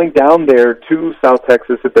they're going down there to South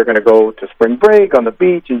Texas, if they're going to go to spring break on the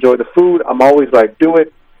beach, enjoy the food, I'm always like, do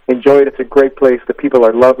it, enjoy it. It's a great place. The people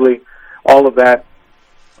are lovely, all of that.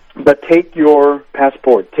 But take your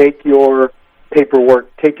passport, take your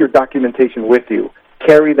paperwork, take your documentation with you.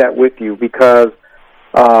 Carry that with you, because,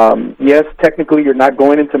 yes, technically you're not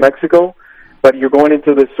going into Mexico, but you're going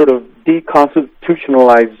into this sort of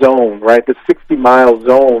deconstitutionalized zone, right? The 60-mile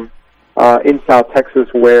zone in South Texas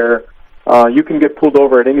where you can get pulled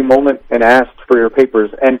over at any moment and asked for your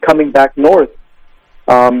papers. And coming back north,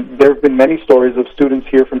 there have been many stories of students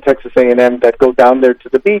here from Texas A&M that go down there to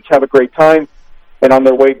the beach, have a great time, and on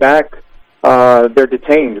their way back, they're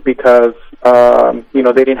detained because, you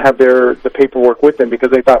know, they didn't have the paperwork with them,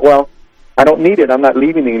 because they thought, well, I don't need it. I'm not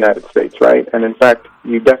leaving the United States, right? And in fact,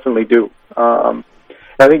 you definitely do.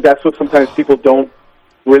 I think that's what sometimes people don't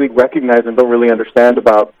really recognize and don't really understand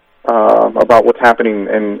about what's happening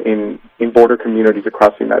in border communities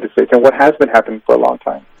across the United States, and what has been happening for a long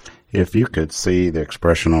time. If you could see the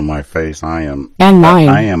expression on my face, I am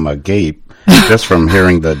agape just from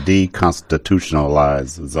hearing the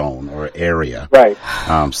deconstitutionalized zone or area. Right.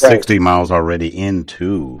 60 miles already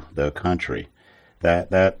into the country.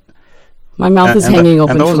 That my mouth is hanging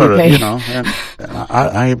open. And those for are, you know, and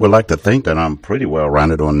I would like to think that I'm pretty well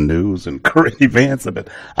rounded on news and current events, but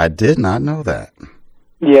I did not know that.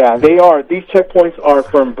 Yeah, they are. These checkpoints are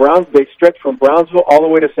from they stretch from Brownsville all the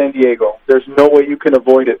way to San Diego. There's no way you can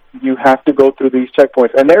avoid it. You have to go through these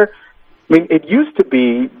checkpoints. And it used to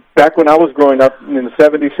be, back when I was growing up in the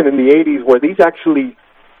 70s and in the 80s, where these actually,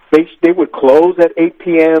 they would close at 8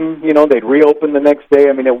 p.m., you know, they'd reopen the next day.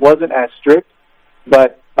 I mean, it wasn't as strict,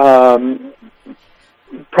 but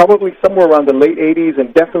probably somewhere around the late 80s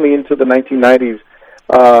and definitely into the 1990s,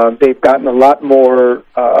 they've gotten a lot more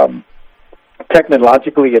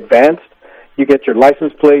technologically advanced. You get your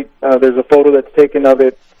license plate. There's a photo that's taken of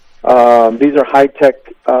it. These are high-tech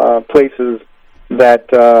places that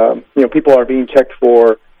you know, people are being checked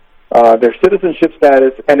for their citizenship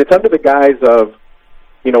status, and it's under the guise of,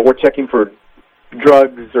 you know, we're checking for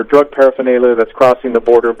drugs or drug paraphernalia that's crossing the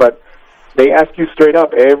border, but they ask you straight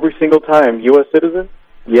up every single time, U.S. citizen?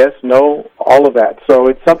 Yes, no, all of that. So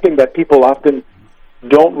it's something that people often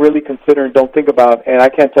don't really consider and don't think about, and I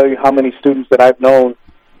can't tell you how many students that I've known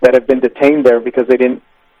that have been detained there because they didn't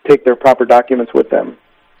take their proper documents with them.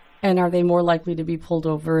 And are they more likely to be pulled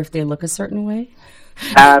over if they look a certain way?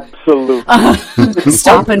 Absolutely.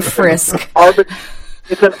 Stop and frisk.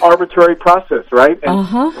 It's an arbitrary process, right?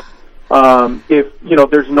 And, if, you know,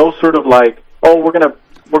 there's no sort of like, oh, we're gonna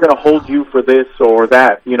hold you for this or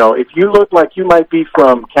that. You know, if you look like you might be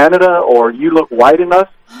from Canada or you look white enough,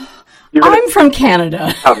 I'm from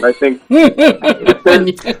Canada. I think.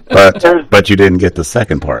 But you didn't get the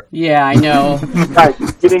second part. Yeah, I know. Right,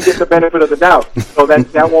 you didn't get the benefit of the doubt, so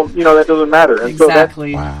that won't, you know, that doesn't matter. And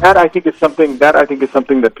exactly. So that I think is something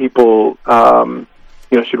that people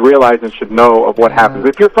you know, should realize and should know of what happens.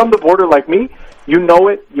 If you're from the border like me, you know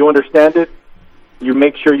it, you understand it. You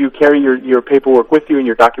make sure you carry your paperwork with you and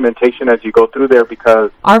your documentation as you go through there,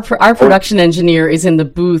 because our production engineer is in the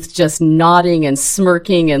booth just nodding and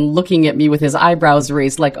smirking and looking at me with his eyebrows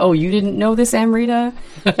raised like, oh, you didn't know this, Amrita?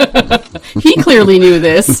 He clearly knew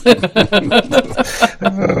this.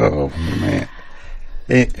 Oh, man.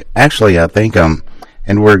 Actually, I think,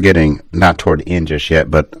 and we're getting not toward the end just yet,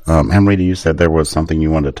 but Amrita, you said there was something you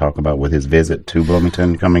wanted to talk about with his visit to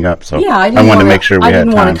Bloomington coming up. So yeah, I wanted to make sure we had time. I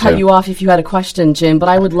didn't want to cut you off if you had a question, Jim, but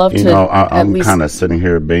I would love to. You know, I'm kind of sitting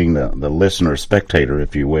here being the listener, spectator,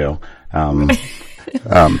 if you will. Trying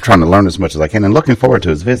to learn as much as I can and looking forward to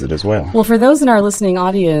his visit as well. Well, for those in our listening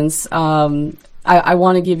audience, I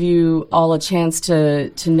want to give you all a chance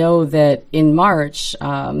to know that in March,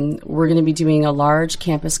 we're going to be doing a large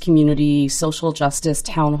campus community social justice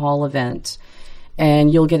town hall event,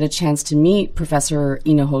 and you'll get a chance to meet Professor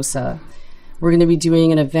Hinojosa. we're going to be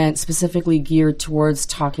doing an event specifically geared towards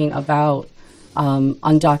talking about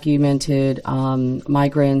undocumented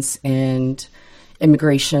migrants and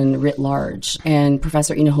immigration writ large. And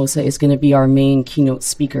Professor Hinojosa is going to be our main keynote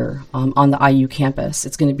speaker on the IU campus.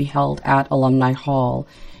 It's going to be held at Alumni Hall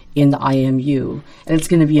in the IMU. And it's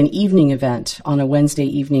going to be an evening event on a Wednesday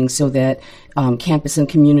evening so that campus and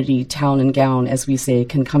community, town and gown, as we say,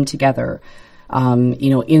 can come together in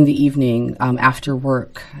the evening after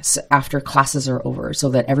work, after classes are over, so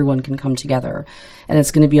that everyone can come together. And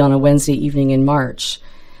it's going to be on a Wednesday evening in March.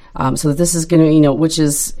 So that this is going to, which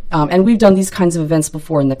is, and we've done these kinds of events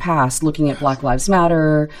before in the past, looking at Black Lives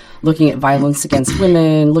Matter, looking at violence against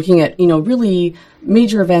women, looking at, really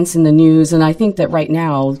major events in the news. And I think that right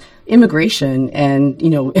now, immigration and,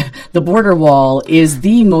 the border wall is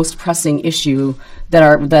the most pressing issue that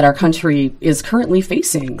our country is currently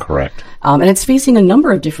facing. Correct. And it's facing a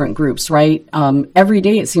number of different groups, right? Every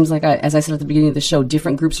day, it seems like, as I said at the beginning of the show,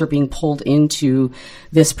 different groups are being pulled into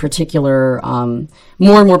this particular,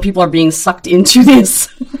 more and more people are being sucked into this,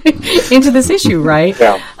 into this issue, right?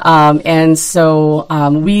 Yeah. And so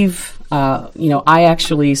we've, I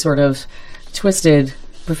actually sort of twisted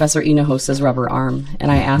Professor Hinojosa's rubber arm,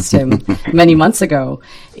 and I asked him many months ago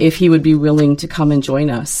if he would be willing to come and join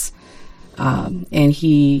us. And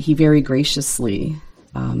he very graciously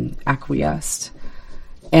acquiesced.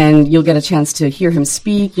 And you'll get a chance to hear him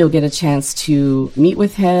speak. You'll get a chance to meet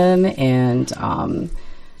with him and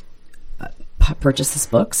purchase his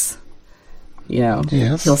books.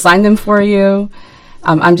 Yes. He'll sign them for you.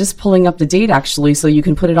 I'm just pulling up the date, actually, so you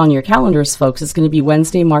can put it on your calendars, folks. It's going to be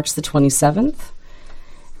Wednesday, March the 27th.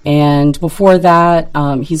 And before that,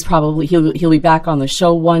 he'll be back on the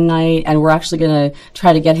show one night, and we're actually going to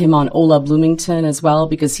try to get him on Ola Bloomington as well,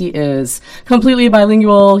 because he is completely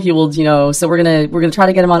bilingual. He will, so we're gonna try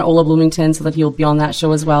to get him on Ola Bloomington so that he'll be on that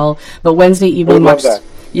show as well. But Wednesday evening,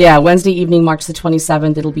 Wednesday evening, March the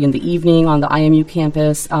 27th, it'll be in the evening on the IMU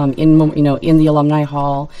campus, in the Alumni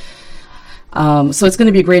Hall. So it's going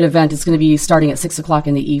to be a great event. It's going to be starting at 6:00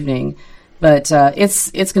 in the evening. But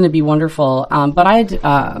it's going to be wonderful. But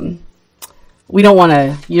we don't want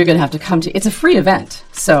to. You're going to have to come to. It's a free event,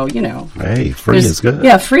 so Hey, free is good.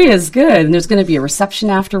 Yeah, free is good. And there's going to be a reception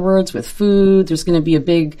afterwards with food. There's going to be a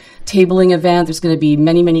big tabling event. There's going to be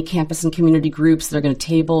many, many campus and community groups that are going to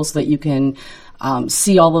table so that you can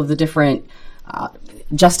see all of the different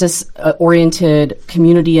justice-oriented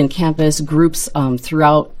community and campus groups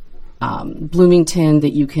throughout Bloomington that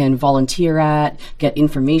you can volunteer at, get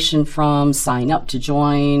information from, sign up to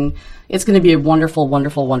join. It's going to be a wonderful,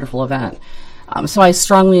 wonderful, wonderful event. So I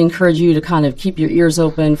strongly encourage you to kind of keep your ears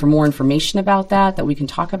open for more information about that we can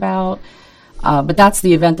talk about. But that's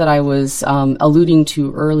the event that I was alluding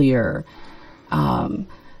to earlier.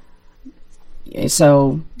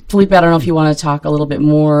 So, Felipe, I don't know if you want to talk a little bit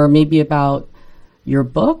more maybe about your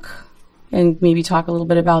book, and maybe talk a little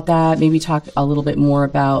bit about that, maybe talk a little bit more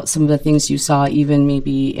about some of the things you saw even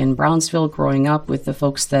maybe in Brownsville growing up with the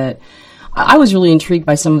folks that... I was really intrigued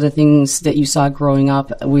by some of the things that you saw growing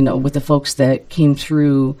up with the folks that came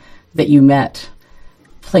through that you met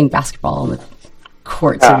playing basketball on the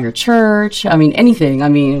courts of your church. I mean, anything. I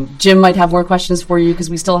mean, Jim might have more questions for you because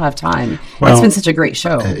we still have time. Well, it's been such a great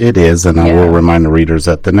show. It is, and I will remind the readers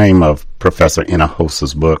that the name of Professor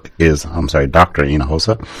Hinojosa's book is, Dr.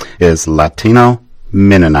 Hinojosa, is Latino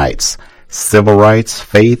Mennonites, Civil Rights,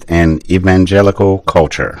 Faith, and Evangelical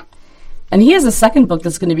Culture. And he has a second book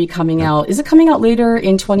that's going to be coming out. Is it coming out later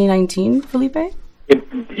in 2019, Felipe?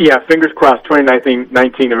 Fingers crossed,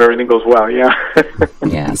 2019 if everything goes well,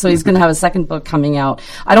 Yeah, so he's going to have a second book coming out.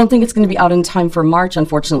 I don't think it's going to be out in time for March,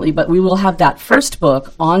 unfortunately, but we will have that first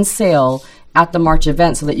book on sale at the March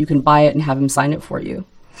event so that you can buy it and have him sign it for you.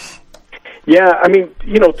 Yeah, I mean,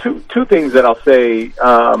 two things that I'll say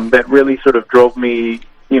that really sort of drove me,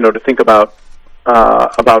 to think about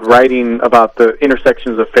writing about the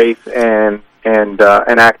intersections of faith and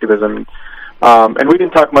activism. And we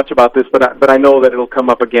didn't talk much about this, but I know that it'll come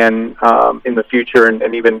up again in the future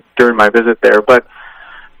and even during my visit there. But,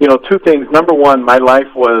 two things. Number one, my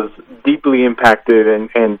life was deeply impacted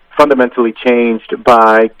and fundamentally changed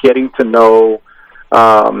by getting to know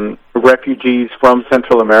refugees from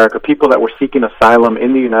Central America, people that were seeking asylum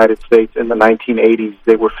in the United States in the 1980s.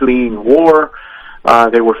 They were fleeing war.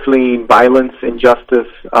 They were fleeing violence, injustice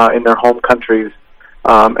in their home countries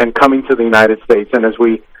and coming to the United States. And as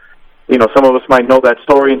we... some of us might know that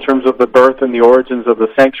story in terms of the birth and the origins of the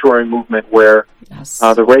sanctuary movement, where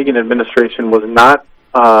the Reagan administration was not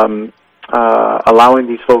allowing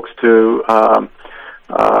these folks to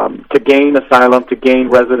gain asylum, to gain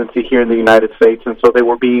residency here in the United States, and so they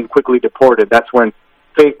were being quickly deported. That's when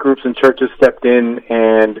faith groups and churches stepped in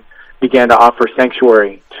and began to offer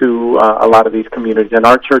sanctuary to a lot of these communities. And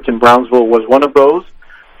our church in Brownsville was one of those.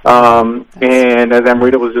 And as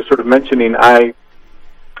Amrita was just sort of mentioning, I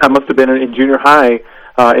must have been in junior high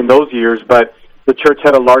in those years, but the church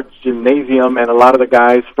had a large gymnasium, and a lot of the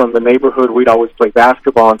guys from the neighborhood, we'd always play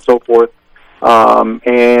basketball and so forth.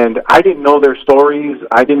 And I didn't know their stories.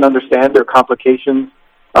 I didn't understand their complications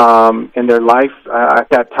in their life at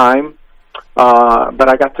that time. But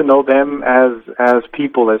I got to know them as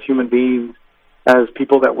people, as human beings, as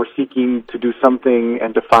people that were seeking to do something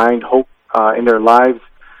and to find hope in their lives.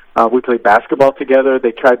 We played basketball together.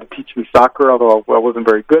 They tried to teach me soccer, although I wasn't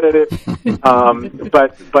very good at it.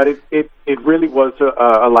 But it really was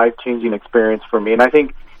a life-changing experience for me. And I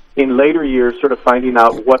think in later years, sort of finding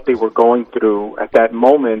out what they were going through at that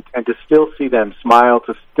moment, and to still see them smile,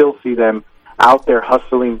 to still see them out there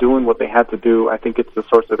hustling, doing what they had to do, I think it's a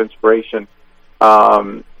source of inspiration.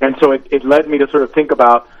 And so it led me to sort of think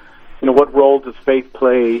about, what role does faith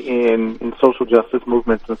play in social justice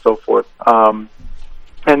movements and so forth.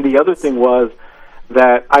 And the other thing was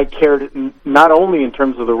that I cared not only in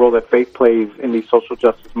terms of the role that faith plays in these social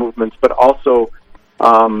justice movements, but also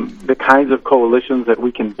the kinds of coalitions that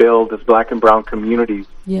we can build as Black and brown communities.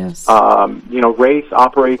 Yes. Race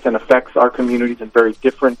operates and affects our communities in very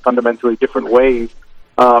different, fundamentally different ways,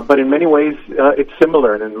 but in many ways it's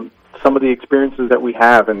similar in some of the experiences that we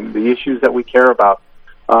have and the issues that we care about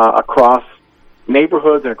across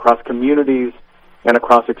neighborhoods and across communities and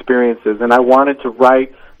across experiences. And I wanted to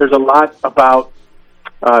write, there's a lot about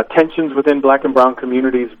tensions within Black and brown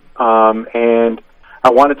communities, and I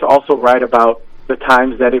wanted to also write about the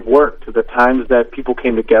times that it worked, the times that people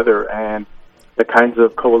came together, and the kinds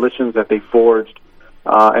of coalitions that they forged,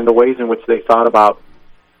 and the ways in which they thought about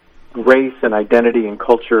race and identity and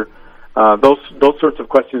culture. Those sorts of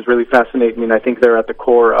questions really fascinate me, and I think they're at the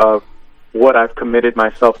core of what I've committed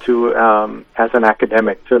myself to as an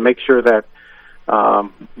academic, to make sure that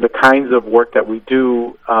the kinds of work that we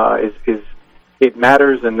do it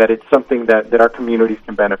matters, and that it's something that our communities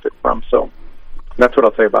can benefit from. So that's what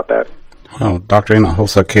I'll say about that. Well, Dr.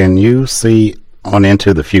 Hinojosa, can you see on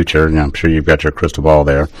into the future, and I'm sure you've got your crystal ball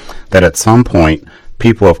there, that at some point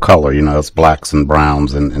people of color, as blacks and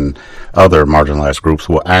browns and other marginalized groups,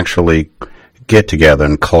 will actually get together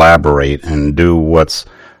and collaborate and do what's,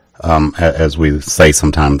 as we say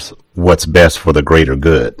sometimes, what's best for the greater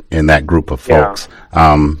good in that group of folks?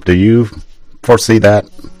 Yeah. Do you foresee that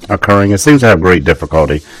occurring? It seems to have great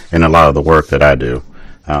difficulty in a lot of the work that I do.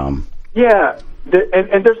 Yeah,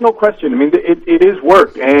 and there's no question. I mean, it is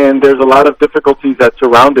work, and there's a lot of difficulties that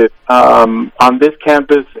surround it. On this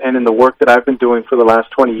campus and in the work that I've been doing for the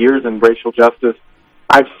last 20 years in racial justice,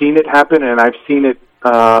 I've seen it happen, and I've seen it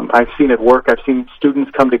work. I've seen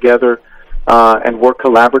students come together and work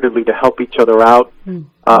collaboratively to help each other out.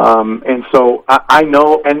 And so I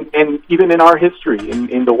know, and even in our history,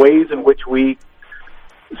 in the ways in which we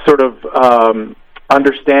sort of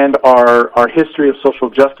understand our history of social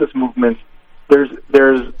justice movements, there's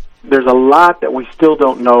a lot that we still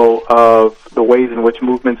don't know of the ways in which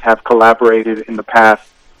movements have collaborated in the past.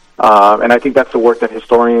 And I think that's the work that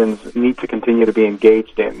historians need to continue to be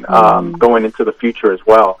engaged in going into the future as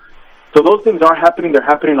well. So those things are happening. They're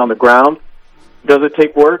happening on the ground. Does it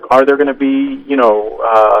take work? Are there going to be,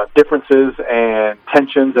 differences and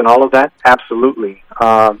tensions and all of that? Absolutely.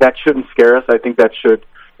 That shouldn't scare us. I think that should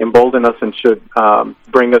embolden us and should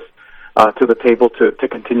bring us to the table to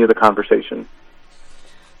continue the conversation.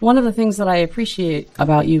 One of the things that I appreciate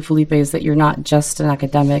about you, Felipe, is that you're not just an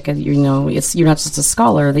academic, and you're not just a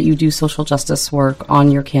scholar, that you do social justice work on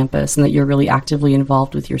your campus, and that you're really actively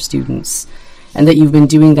involved with your students, and that you've been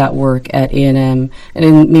doing that work at A&M. And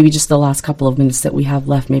in maybe just the last couple of minutes that we have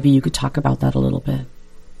left, maybe you could talk about that a little bit.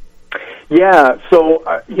 Yeah, so,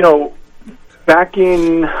 back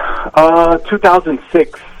in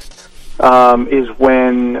 2006 is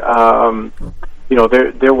when,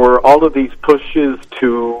 there were all of these pushes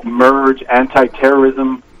to merge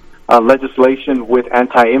anti-terrorism legislation with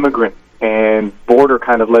anti-immigrant and border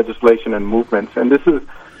kind of legislation and movements. And this is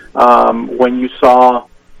when you saw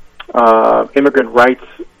immigrant rights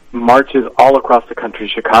marches all across the country: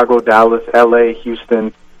 Chicago, Dallas, LA,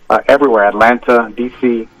 Houston, everywhere, Atlanta,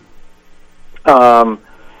 DC.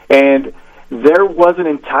 And there was an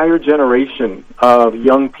entire generation of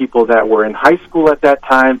young people that were in high school at that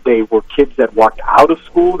time. They were kids that walked out of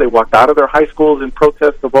school. They walked out of their high schools in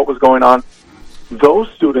protest of what was going on.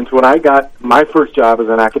 Those students, when I got my first job as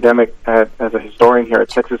an academic, as a historian here at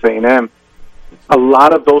Texas A&M, a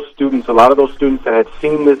lot of those students that had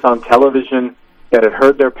seen this on television, that had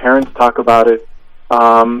heard their parents talk about it,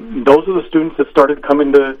 those are the students that started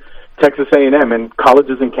coming to Texas A&M and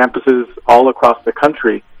colleges and campuses all across the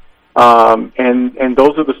country. And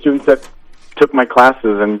those are the students that took my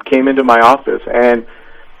classes and came into my office. And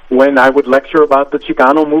when I would lecture about the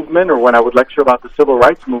Chicano movement or when I would lecture about the civil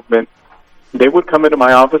rights movement, they would come into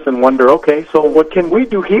my office and wonder, okay, so what can we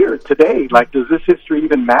do here today? Like, does this history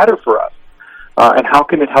even matter for us? And how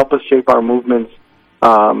can it help us shape our movements,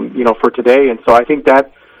 for today? And so I think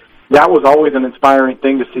that was always an inspiring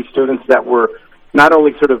thing to see students that were not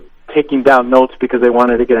only sort of taking down notes because they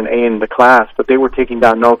wanted to get an A in the class, but they were taking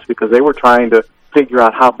down notes because they were trying to figure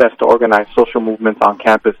out how best to organize social movements on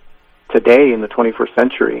campus today in the 21st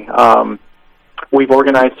century. We've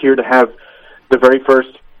organized here to have the very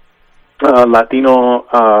first Latino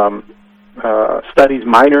studies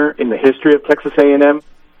minor in the history of Texas A&M.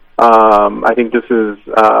 I think this is,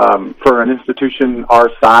 for an institution our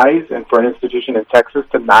size and for an institution in Texas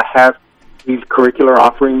to not have these curricular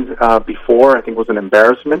offerings before, I think was an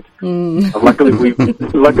embarrassment. Luckily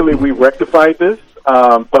we rectified this,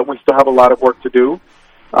 but we still have a lot of work to do.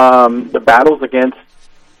 The battles against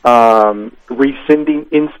rescinding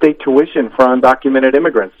in-state tuition for undocumented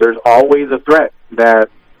immigrants. There's always a threat that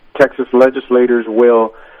Texas legislators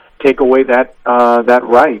will take away that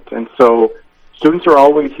right. And so students are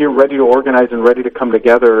always here ready to organize and ready to come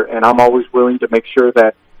together, and I'm always willing to make sure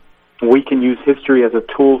that we can use history as a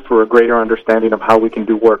tool for a greater understanding of how we can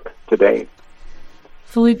do work today.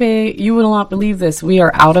 Felipe, you will not believe this. We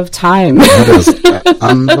are out of time. That is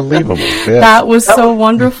unbelievable. Yes. That was so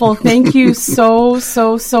wonderful. Thank you so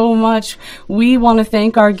much. We want to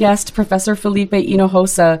thank our guest, Professor Felipe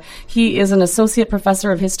Hinojosa. He is an associate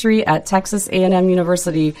professor of history at Texas A&M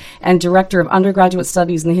University and director of undergraduate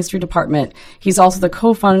studies in the history department. He's also the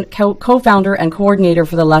co-founder and coordinator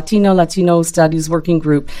for the Latino Studies Working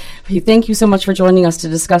Group. Thank you so much for joining us to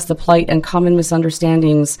discuss the plight and common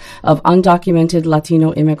misunderstandings of undocumented Latino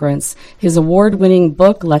immigrants. His award-winning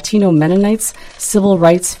book, Latino Mennonites, Civil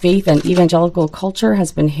Rights, Faith, and Evangelical Culture,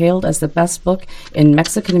 has been hailed as the best book in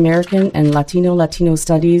Mexican-American and Latino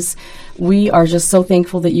studies. We are just so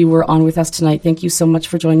thankful that you were on with us tonight. Thank you so much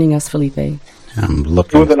for joining us, Felipe. It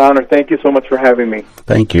was an honor. Thank you so much for having me.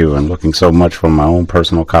 Thank you. I'm looking so much for my own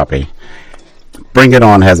personal copy. Bring It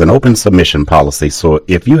On has an open submission policy, so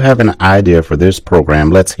if you have an idea for this program,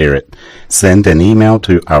 let's hear it. Send an email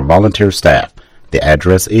to our volunteer staff. The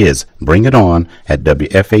address is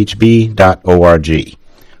bringiton@wfhb.org.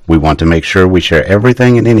 We want to make sure we share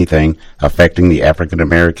everything and anything affecting the African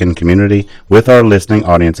American community with our listening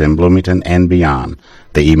audience in Bloomington and beyond.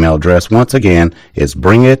 The email address, once again, is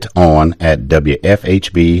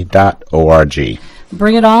bringiton@wfhb.org.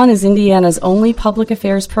 Bring It On is Indiana's only public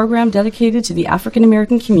affairs program dedicated to the African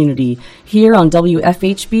American community, here on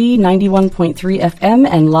WFHB 91.3 FM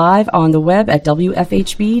and live on the web at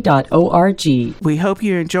wfhb.org. We hope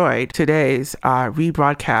you enjoyed today's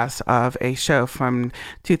rebroadcast of a show from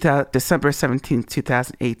December 17,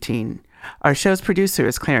 2018. Our show's producer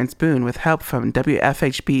is Clarence Boone with help from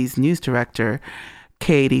WFHB's news director,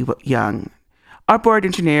 Katie Young. Our board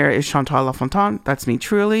engineer is Chantal LaFontaine, that's me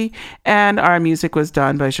truly, and our music was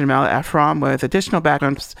done by Jamel Ephraim with additional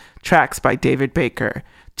background tracks by David Baker.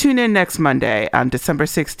 Tune in next Monday on December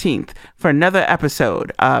 16th for another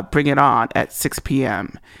episode of Bring It On at 6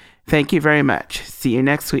 p.m. Thank you very much. See you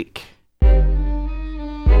next week.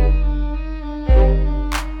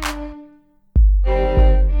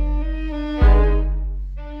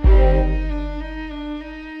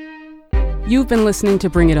 You've been listening to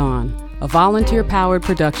Bring It On, a volunteer-powered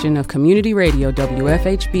production of Community Radio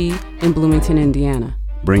WFHB in Bloomington, Indiana.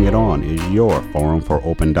 Bring It On is your forum for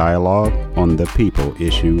open dialogue on the people,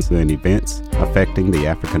 issues, and events affecting the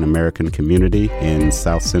African American community in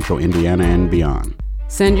South Central Indiana and beyond.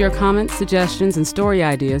 Send your comments, suggestions, and story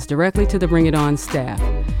ideas directly to the Bring It On staff.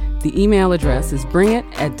 The email address is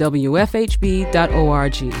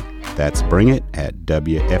bringit@wfhb.org. That's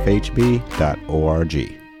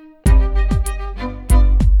bringit@wfhb.org.